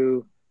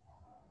to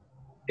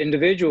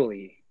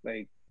individually,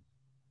 like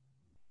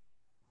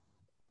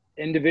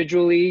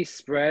individually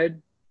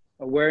spread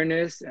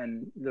awareness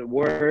and the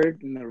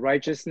word and the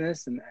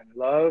righteousness and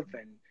love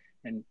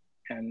and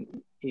and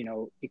you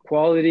know,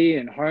 equality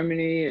and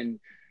harmony and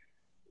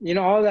you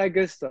know, all that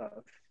good stuff.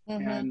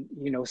 Mm-hmm. And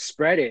you know,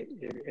 spread it.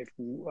 If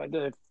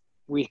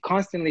we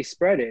constantly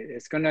spread it,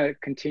 it's going to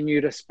continue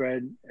to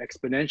spread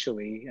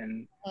exponentially.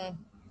 And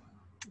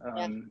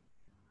Yeah.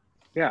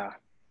 yeah,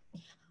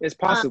 it's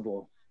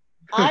possible.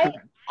 I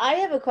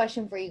have a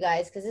question for you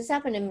guys because this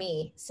happened to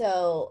me.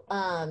 So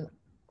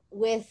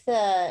with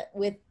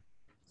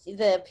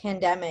the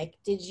pandemic,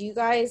 did you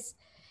guys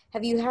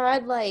have you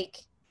had like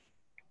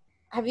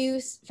have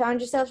you found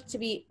yourself to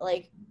be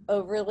like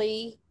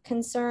overly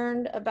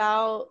concerned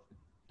about,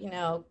 you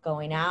know,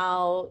 going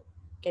out,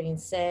 getting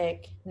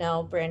sick?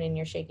 No, Brandon,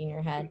 you're shaking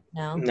your head.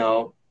 No.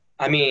 No.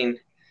 I mean,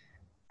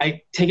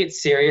 I take it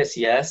serious,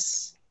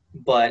 yes,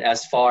 but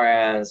as far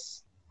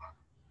as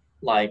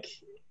like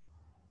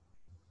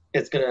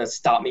it's gonna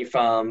stop me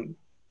from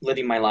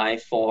living my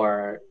life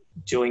or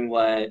doing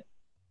what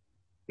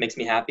makes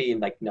me happy,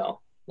 like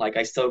no. Like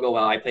I still go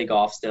out, I play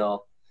golf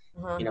still.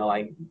 Uh-huh. You know,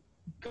 I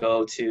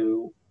go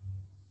to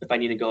if I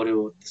need to go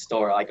to the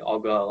store, like I'll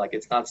go. Like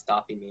it's not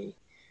stopping me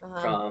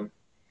Uh-huh. from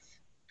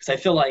because I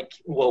feel like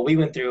what we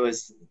went through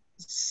is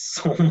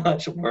so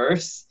much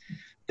worse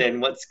than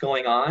what's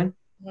going on.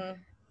 Mhm.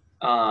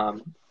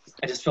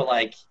 I just feel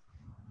like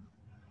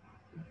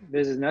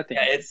This is nothing.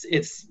 yeah,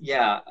 it's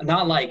yeah,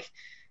 not like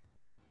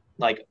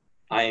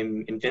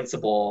I'm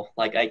invincible.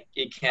 Like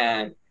it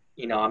can't,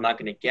 you know, I'm not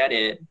gonna get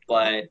it,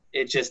 but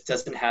it just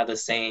doesn't have the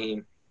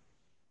same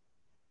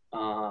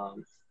I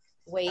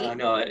Wait. don't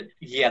know,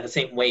 yeah, the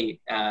same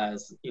weight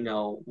as, you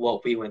know,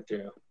 what we went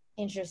through.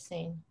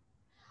 Interesting.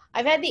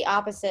 I've had the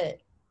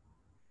opposite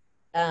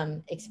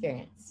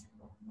experience.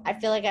 I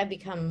feel like I've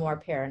become more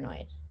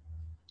paranoid.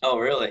 Oh,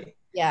 really?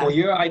 Yeah. Well,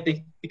 you're, I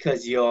think,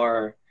 because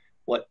you're,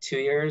 what, 2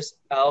 years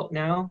out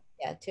now?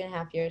 Yeah,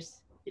 2.5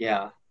 years.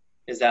 Yeah.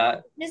 Is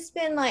that? It's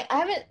been like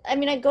I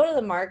mean, I go to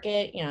the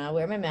market, you know, I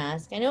wear my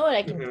mask. I know what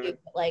I can do,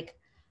 but like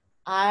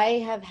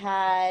I have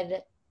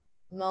had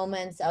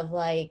moments of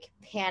like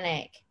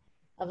panic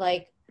of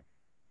like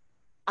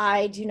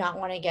I do not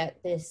want to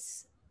get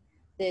this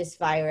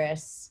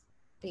virus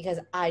because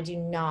I do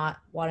not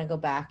want to go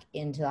back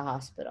into the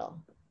hospital.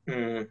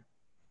 Mm.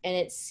 And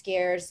it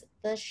scares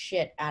the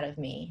shit out of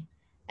me.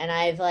 And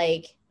I've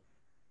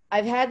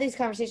had these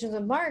conversations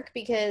with Mark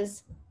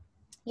because,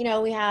 you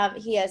know,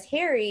 he has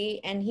Harry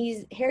and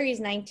Harry's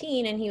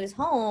 19 and he was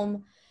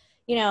home,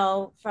 you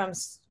know, from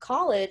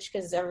college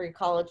because every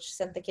college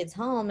sent the kids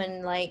home.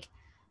 And like,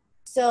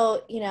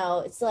 so, you know,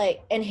 it's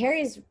like, and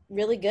Harry's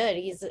really good.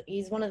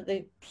 He's one of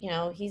the, you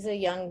know, he's a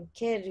young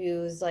kid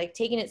who's like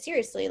taking it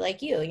seriously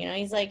like you know,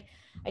 he's like,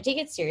 I take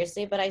it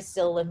seriously, but I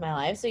still live my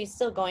life. So he's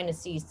still going to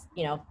see,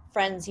 you know,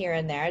 friends here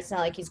and there. It's not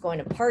like he's going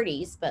to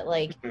parties, but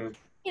like,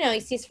 you know, he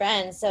sees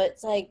friends. So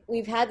it's like,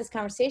 we've had this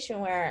conversation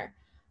where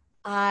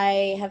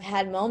I have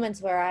had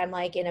moments where I'm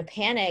like in a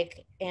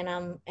panic and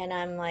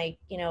I'm like,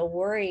 you know,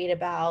 worried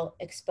about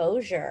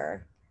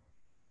exposure.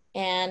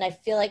 And I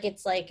feel like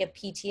it's like a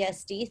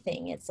PTSD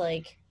thing. It's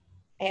like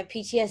I have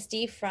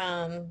PTSD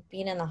from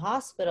being in the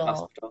hospital.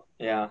 Hospital.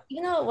 Yeah.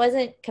 Even though it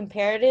wasn't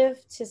comparative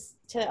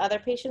to other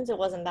patients, it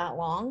wasn't that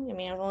long. I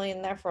mean, I was only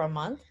in there for a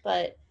month,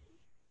 but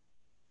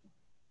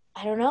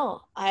I don't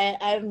know.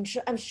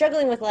 I'm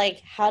struggling with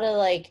like how to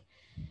like,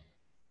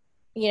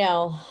 you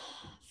know,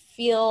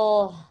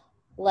 feel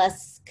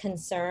less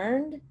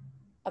concerned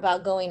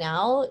about going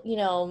out, you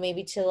know,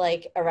 maybe to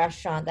like a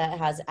restaurant that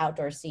has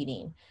outdoor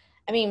seating.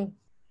 I mean,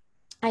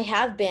 I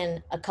have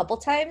been a couple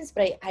times,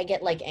 but I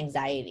get like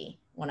anxiety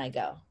when I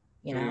go,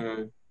 you know.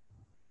 Mm.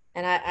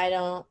 And I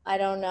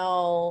don't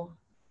know,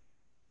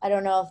 I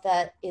don't know if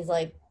that is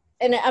like,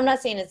 and I'm not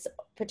saying it's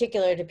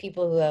particular to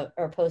people who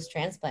are post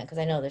transplant, because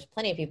I know there's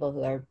plenty of people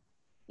who are,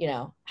 you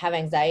know, have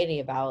anxiety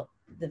about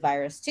the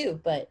virus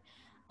too. But,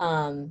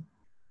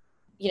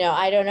 you know,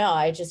 I don't know.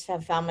 I just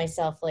have found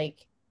myself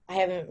like, I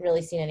haven't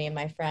really seen any of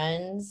my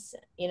friends,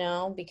 you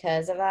know,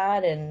 because of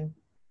that. And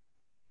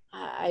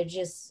I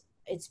just,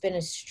 it's been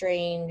a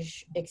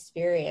strange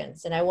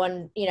experience. And I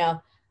want, you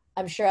know,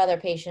 I'm sure other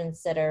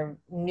patients that are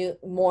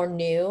more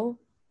new,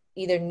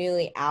 either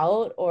newly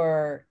out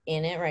or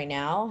in it right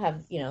now,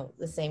 have, you know,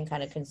 the same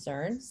kind of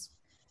concerns.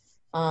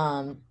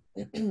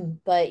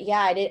 But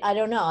yeah, I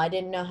don't know. I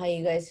didn't know how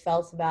you guys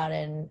felt about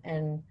it.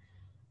 And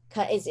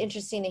it's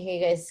interesting to hear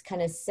you guys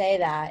kind of say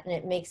that. And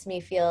it makes me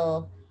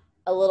feel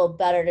a little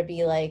better to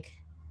be like,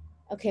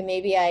 okay,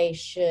 maybe I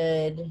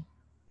should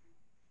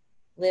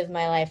live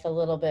my life a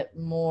little bit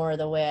more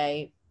the way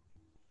I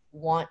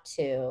want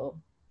to,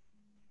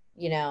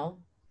 you know?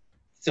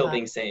 Still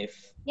being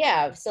safe.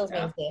 Yeah, still Yeah.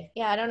 being safe.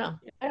 Yeah, I don't know.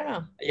 I don't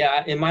know.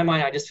 Yeah, in my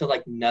mind, I just feel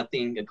like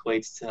nothing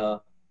equates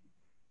to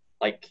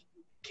like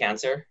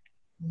cancer.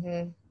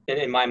 Mm-hmm.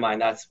 In my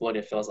mind, that's what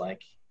it feels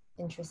like.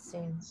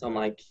 Interesting. So I'm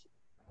like,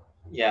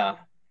 yeah.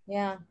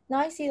 Yeah. No,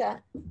 I see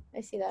that.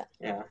 I see that.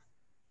 Yeah.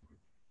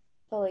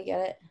 Totally get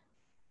it.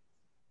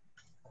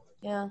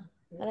 Yeah.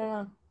 I don't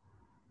know.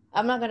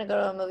 I'm not gonna go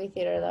to a movie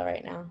theater though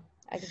right now.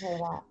 I can tell you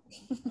that.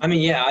 I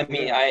mean, yeah. I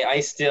mean, I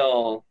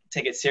still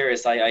take it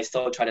serious. I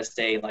still try to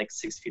stay like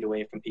 6 feet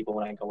away from people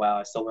when I go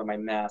out. I still wear my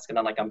mask, and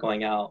not like I'm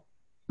going out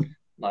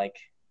like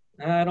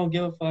I don't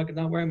give a fuck. I'm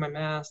not wearing my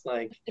mask.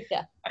 Like,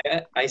 Yeah.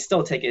 I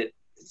still take it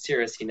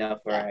serious enough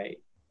where Yeah. I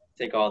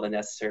take all the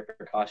necessary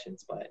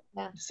precautions. But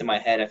Yeah. just in my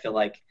head, I feel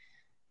like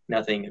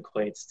nothing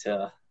equates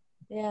to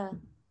Yeah.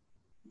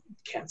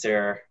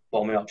 cancer,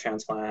 bone marrow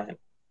transplant,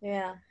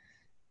 Yeah.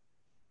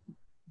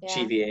 Yeah.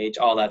 GVH,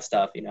 all that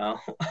stuff, you know?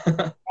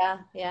 Yeah.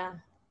 Yeah.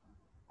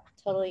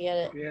 Totally get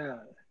it. Yeah.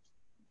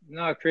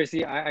 No,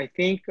 Chrissy, I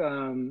think,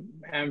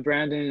 and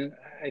Brandon,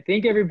 I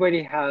think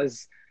everybody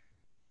has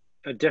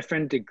a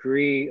different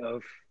degree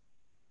of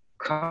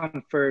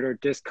comfort or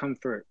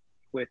discomfort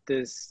with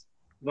this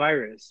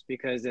virus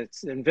because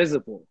it's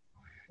invisible.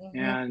 Mm-hmm.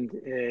 And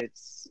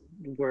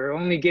we're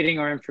only getting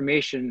our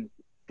information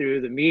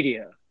through the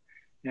media.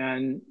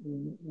 And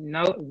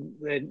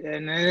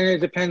then it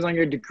depends on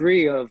your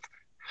degree of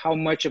how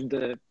much of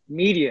the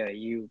media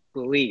you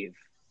believe.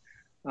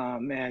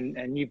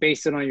 And you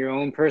base it on your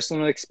own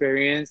personal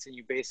experience, and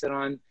you base it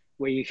on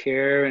what you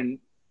hear and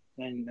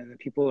the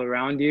people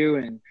around you.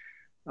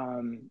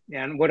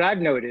 And what I've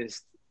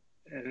noticed,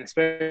 and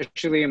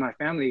especially in my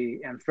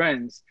family and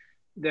friends,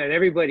 that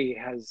everybody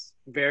has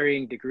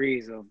varying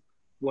degrees of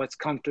what's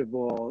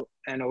comfortable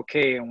and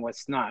okay and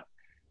what's not.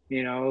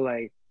 You know,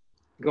 like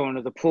going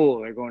to the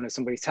pool or going to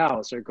somebody's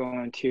house or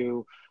going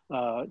to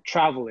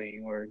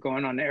traveling or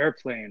going on an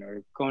airplane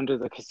or going to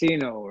the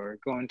casino or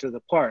going to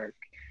the park.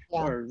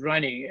 Yeah. Or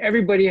running.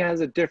 Everybody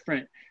has a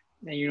different,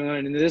 you know,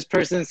 and this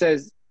person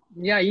says,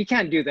 yeah, you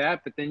can't do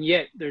that, but then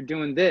yet they're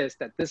doing this,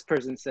 that this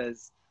person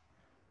says,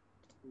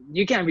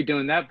 you can't be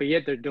doing that, but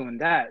yet they're doing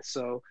that.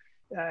 So,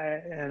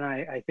 and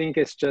I think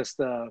it's just,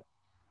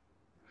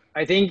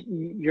 I think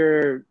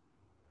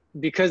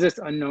because it's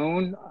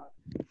unknown,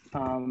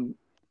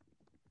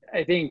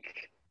 I think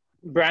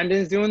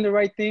Brandon's doing the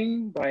right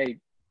thing by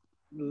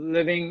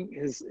living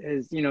his,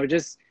 you know,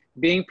 just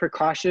being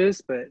precautious,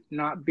 but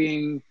not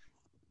being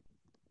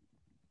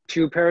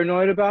too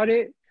paranoid about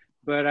it.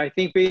 But I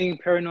think being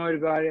paranoid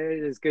about it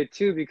is good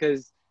too,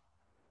 because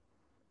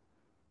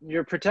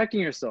you're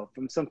protecting yourself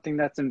from something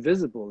that's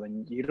invisible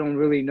and you don't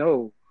really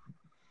know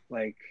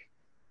like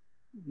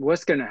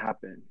what's going to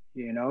happen,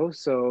 you know?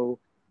 So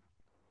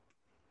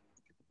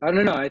I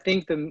don't know. I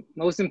think the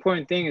most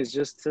important thing is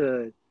just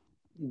to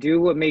do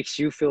what makes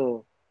you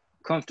feel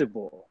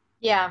comfortable.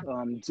 Yeah.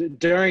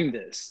 During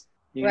this,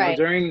 you know,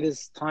 during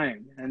this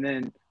time. And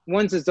then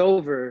once it's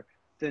over,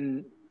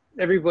 then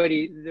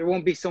there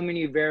won't be so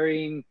many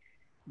varying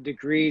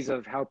degrees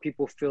of how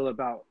people feel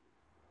about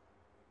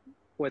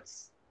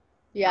what's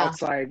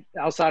outside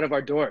of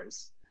our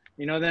doors,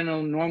 you know. Then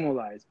it'll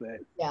normalize.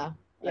 But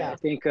I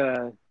think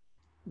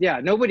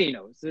nobody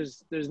knows.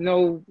 There's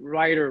no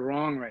right or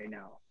wrong right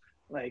now.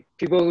 Like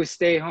people who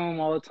stay home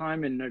all the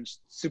time and are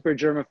super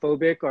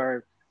germophobic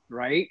are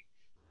right.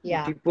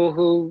 Yeah. People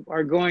who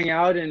are going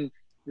out and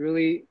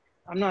really,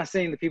 I'm not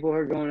saying the people who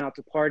are going out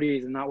to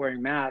parties and not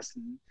wearing masks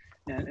and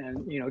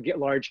you know, get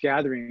large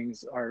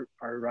gatherings are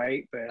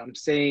right, but I'm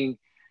saying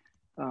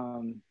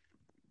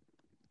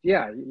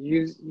yeah,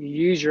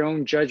 use your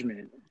own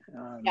judgment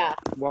Yeah.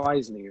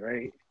 wisely,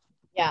 right?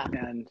 Yeah.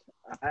 And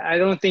I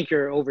don't think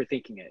you're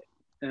overthinking it,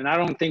 and I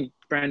don't think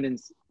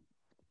Brandon's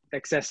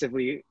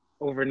excessively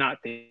over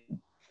not thinking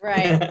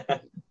Right.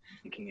 it.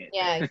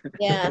 Yeah. I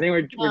Yeah. think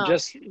we're No.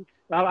 just.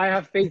 I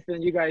have faith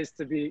in you guys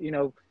to be,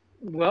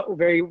 well,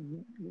 very,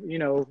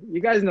 you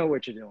guys know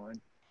what you're doing.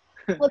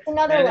 Well, it's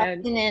another And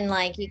lesson in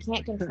like you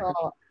can't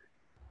control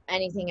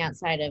anything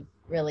outside of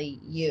really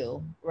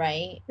you,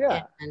 right?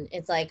 yeah, And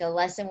it's like a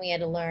lesson we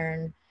had to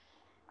learn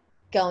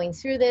going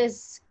through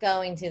this,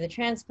 going through the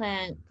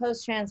transplant,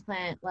 post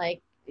transplant.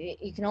 Like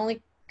you can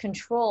only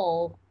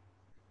control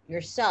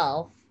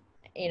yourself,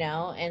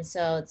 and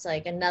so it's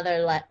like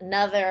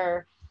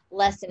another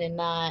lesson in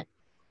that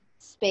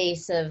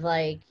space of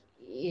like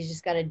you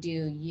just got to do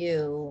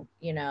you,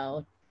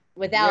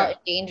 without yeah.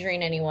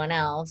 endangering anyone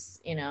else,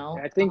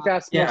 I think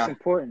that's most Yeah.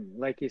 important.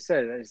 Like you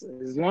said,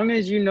 as long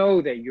as you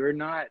know that you're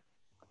not,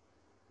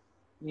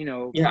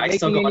 Yeah, I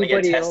still making go to get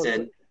anybody else.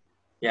 tested.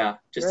 Yeah,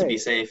 just to be Right.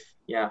 safe.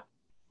 Yeah.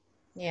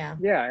 Yeah.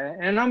 Yeah,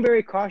 and I'm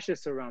very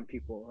cautious around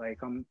people.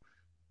 Like I'm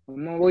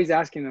always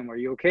asking them, "Are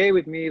you okay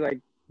with me,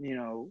 like,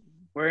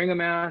 wearing a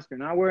mask or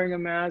not wearing a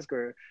mask,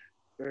 or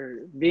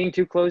being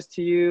too close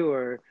to you,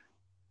 or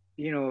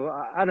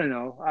I don't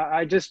know.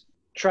 I just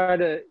try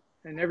to,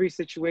 in every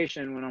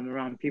situation when I'm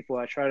around people,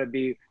 I try to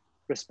be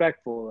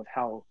respectful of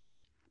how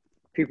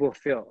people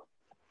feel.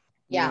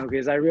 Yeah.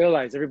 Because I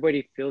realize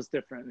everybody feels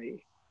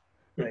differently.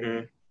 Like,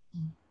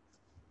 Hmm.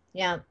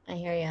 Yeah. I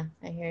hear you.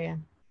 yeah.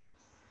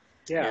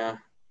 Yeah.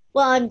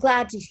 Well, I'm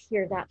glad to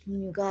hear that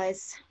from you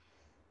guys.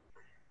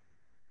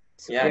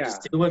 Yeah, Yeah.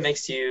 just do what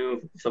makes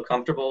you feel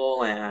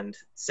comfortable and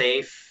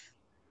safe.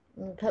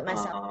 Put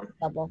myself in a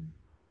bubble.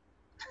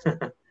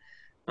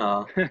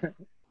 Uh,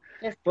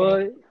 Just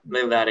Well,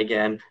 live that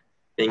again,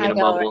 being I in a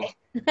know, bubble. right?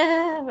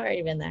 I've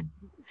already been there.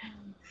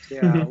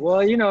 yeah.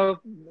 Well,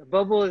 a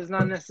bubble is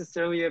not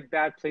necessarily a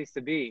bad place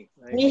to be.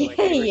 Like we were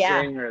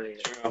Yeah. saying earlier.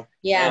 True.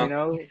 Yeah.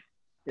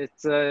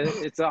 It's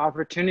an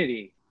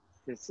opportunity.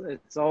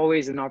 It's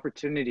always an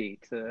opportunity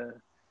to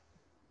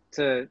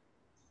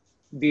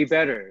be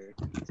better,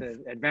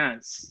 to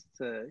advance,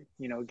 to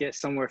get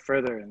somewhere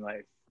further in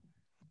life.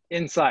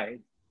 Inside,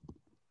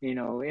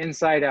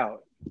 inside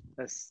out.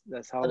 That's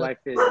how life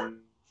is.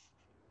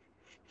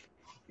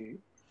 Like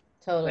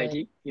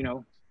Totally.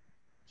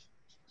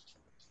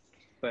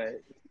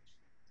 but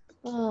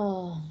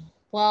Oh,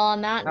 well,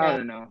 on that I note,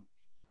 don't know.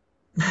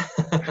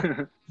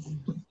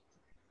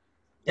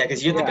 Yeah,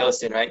 because you have to Yeah. go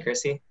soon, right,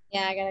 Chrissy?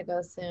 yeah, I gotta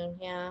go soon.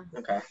 Yeah.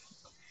 Okay.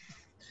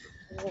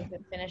 I'm gonna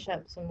finish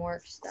up some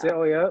work stuff.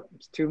 So yep,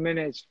 it's 2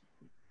 minutes.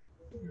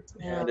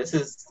 Yeah, this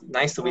is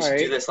nice that we All should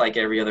do right. this like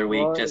every other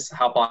week. Well, Just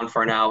hop on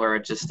for an hour,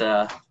 just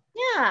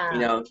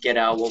Yeah. get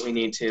out what we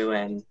need to,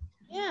 and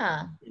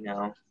Yeah,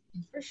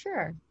 for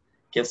sure.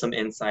 give some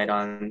insight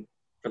on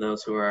for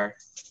those who are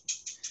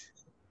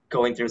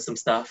going through some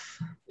stuff.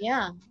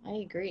 Yeah, I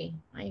agree.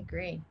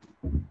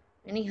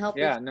 Any help?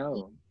 yeah,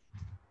 no.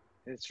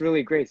 It's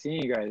really great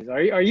seeing you guys.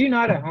 Are you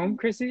not at home,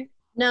 Chrissy?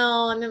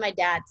 No, I'm in my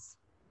dad's.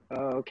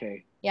 Oh,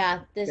 okay.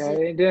 Yeah, Yeah,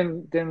 it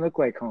didn't look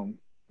like home.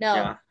 no.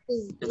 Yeah.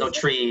 There's no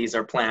trees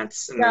or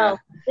plants. No,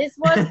 this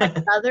was my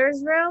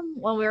brother's room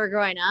when we were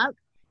growing up.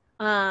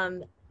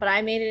 But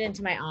I made it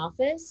into my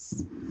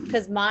office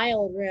because my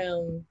old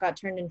room got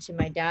turned into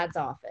my dad's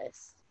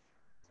office.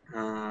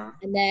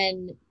 And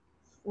then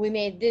we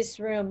made this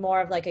room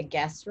more of like a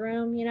guest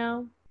room,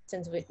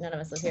 since none of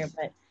us live here.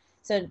 But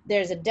so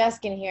there's a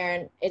desk in here,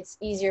 and it's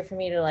easier for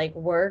me to like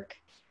work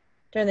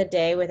during the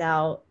day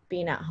without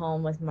being at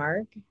home with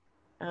Mark.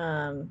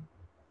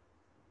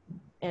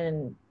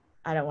 And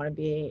I don't want to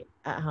be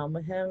at home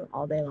with him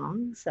all day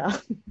long, so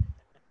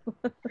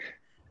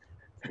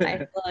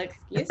nice little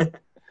excuse.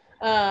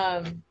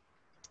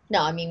 No,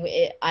 I mean,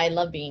 I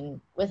love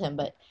being with him,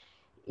 but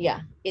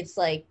yeah, it's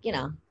like, in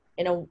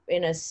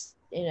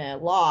a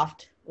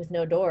loft with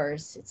no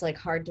doors, it's like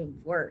hard to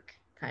work,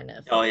 kind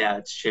of. Oh yeah,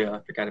 it's true. I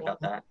forgot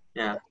about that.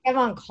 Yeah. I'm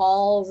on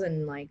calls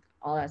and like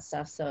all that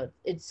stuff, so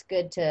it's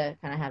good to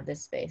kind of have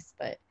this space.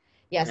 But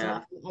yeah,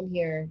 so I'm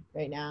here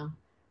right now.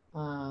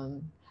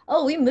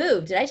 Oh, we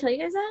moved. Did I tell you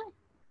guys that?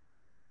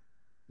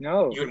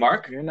 No. You and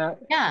Mark? You're not.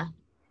 Yeah.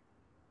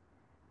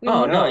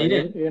 Oh, no, you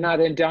didn't. You're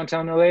not in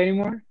downtown LA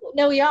anymore?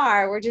 No, we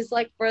are. We're just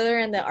like further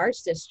in the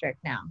Arts District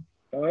now.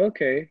 Oh,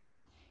 okay.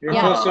 You're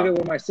Yeah. closer to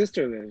where my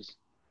sister lives.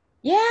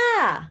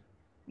 Yeah.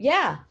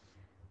 Yeah.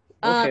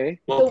 Okay.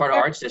 What part of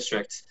Arts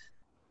District?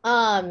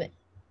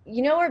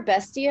 You know where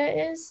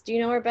Bestia is? Do you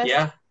know where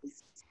Bestia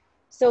is?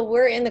 So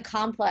we're in the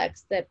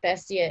complex that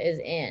Bestia is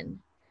in.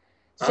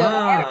 So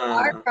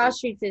our cross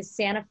streets is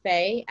Santa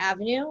Fe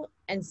Avenue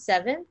and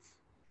 7th.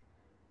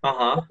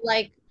 Uh-huh.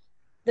 Like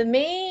the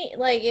main,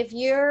 like if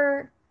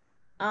you're,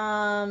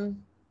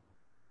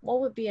 what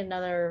would be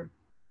another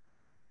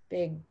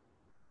big,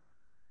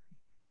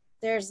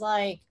 there's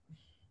like,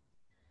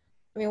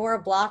 I mean, we're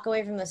a block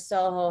away from the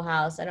Soho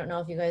House. I don't know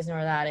if you guys know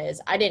where that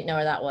is. I didn't know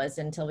where that was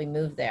until we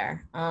moved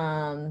there.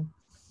 Well,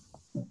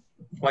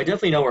 I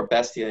definitely know where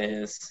Bestia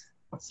is.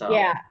 So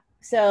Yeah.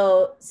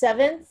 So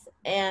 7th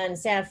and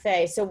Santa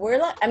Fe. So we're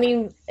like, I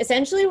mean,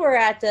 essentially we're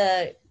at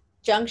the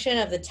junction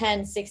of the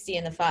 10, 60,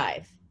 and the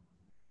 5.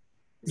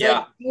 So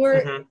like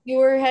yeah. Mhm. you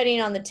were heading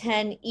on the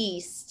 10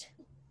 east,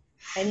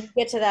 and you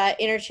get to that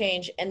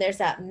interchange, and there's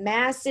that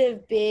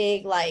massive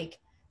big like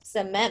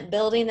cement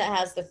building that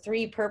has the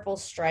 3 purple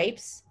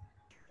stripes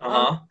on the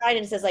Uh-huh. side,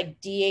 and it says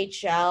like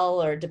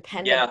DHL or Yeah.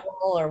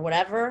 dependable or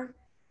whatever.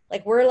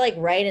 Like we're like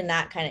right in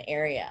that kind of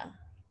area.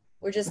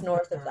 We're just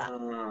north of that.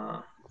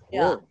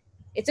 Yeah. Cool.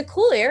 It's a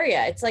cool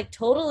area. It's like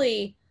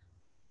totally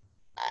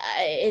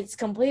it's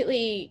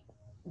completely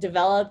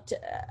developed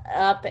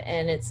up,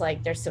 and it's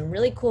like there's some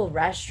really cool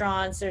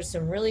restaurants, there's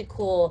some really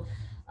cool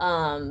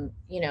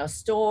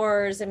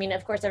stores. I mean,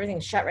 of course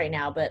everything's shut right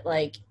now, but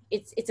like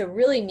it's a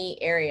really neat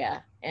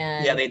area.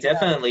 And Yeah, they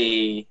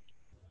definitely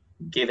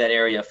gave that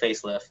area a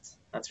facelift.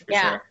 That's for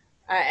yeah, sure.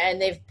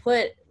 and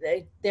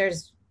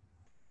there's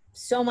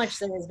so much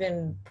that has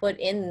been put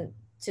into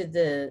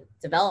the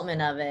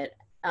development of it.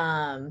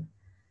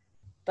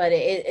 But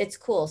it's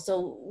cool.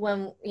 So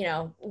when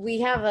we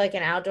have like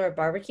an outdoor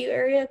barbecue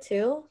area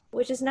too,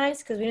 which is nice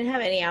because we didn't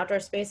have any outdoor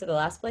space at the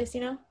last place.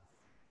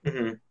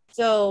 Hmm.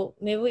 So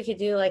maybe we could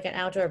do like an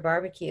outdoor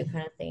barbecue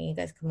kind of thing. You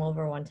guys come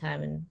over one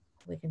time and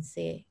we can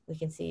see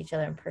each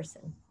other in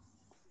person.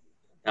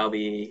 That'll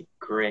be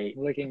great.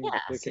 Looking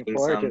Seeing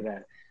forward to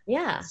that.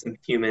 Yeah. Some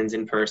humans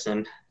in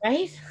person.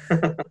 Right.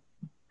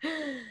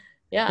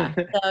 Yeah.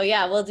 So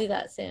yeah, we'll do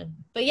that soon.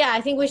 But yeah,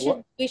 I think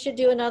we should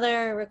do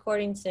another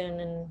recording soon.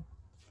 And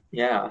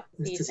yeah,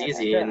 it's just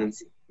easy Yeah. and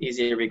it's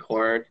easy to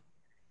record.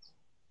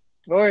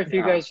 Or if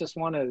you Yeah. guys just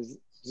want to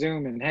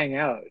Zoom and hang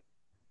out.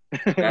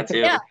 That too.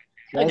 Yeah.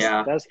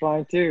 Yeah. That's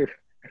fine too.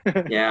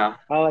 Yeah.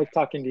 I like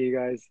talking to you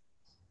guys.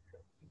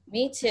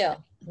 Me too.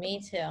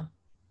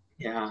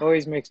 Yeah.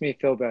 Always makes me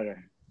feel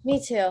better. Me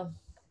too.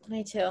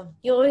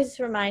 You always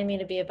remind me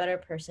to be a better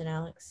person,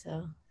 Alex.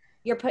 So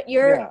your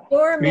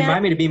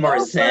Remind me to be more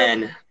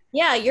zen.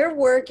 Yeah, your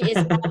work is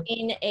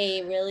having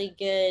a really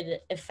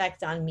good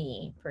effect on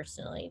me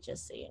personally,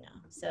 just so you know.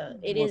 So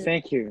it is.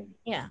 Thank you.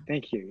 Yeah.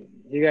 Thank you.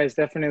 You guys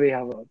definitely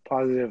have a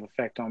positive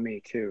effect on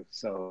me too.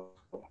 So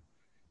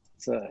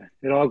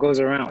it all goes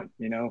around,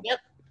 Yep,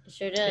 it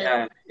sure does.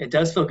 Yeah, it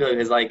does feel good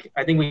because, like,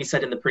 I think we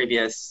said in the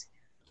previous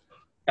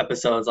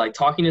episodes, like,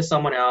 talking to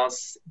someone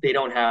else, they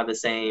don't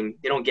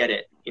get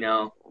it,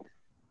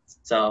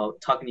 So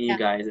talking to you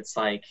guys, it's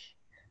like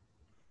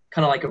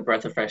kind of like a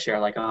breath of fresh air,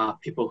 like,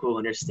 people who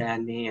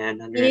understand me and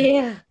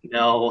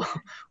know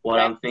what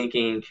I'm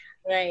thinking.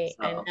 Right.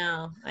 So.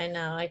 I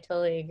know. I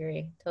totally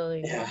agree.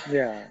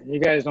 Yeah. You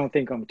guys don't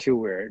think I'm too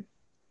weird.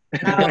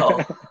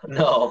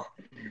 No.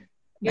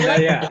 You're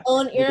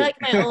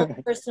like my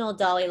own personal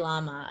Dalai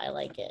Lama. I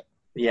like it.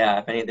 Yeah,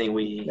 if anything,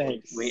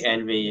 we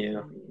envy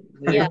you.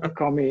 Yeah.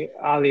 Call me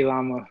Ali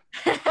Lama.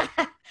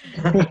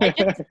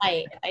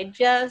 I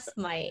just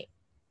might.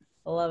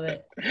 I love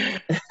it.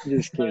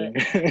 Just kidding.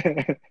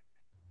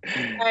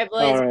 All right,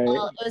 boys. All right.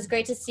 Well, it was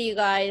great to see you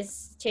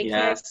guys. Take care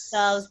of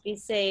yourselves. Be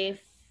safe.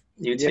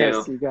 You too.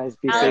 Yes, you guys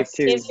be Alex,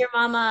 safe too. give your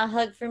mama a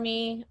hug for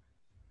me.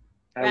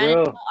 I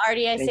will.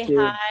 Artie, I say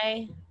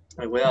hi.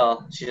 I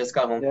will. She just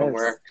got home from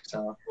work,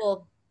 so.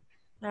 Cool.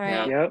 All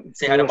right. Yep.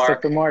 Say hi to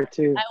Mark. Mark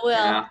too. I will.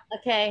 Yeah.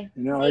 Okay.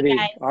 No, Artie.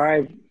 All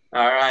right.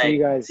 All right. See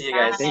you guys. See you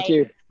guys. Thank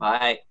you.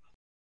 Bye.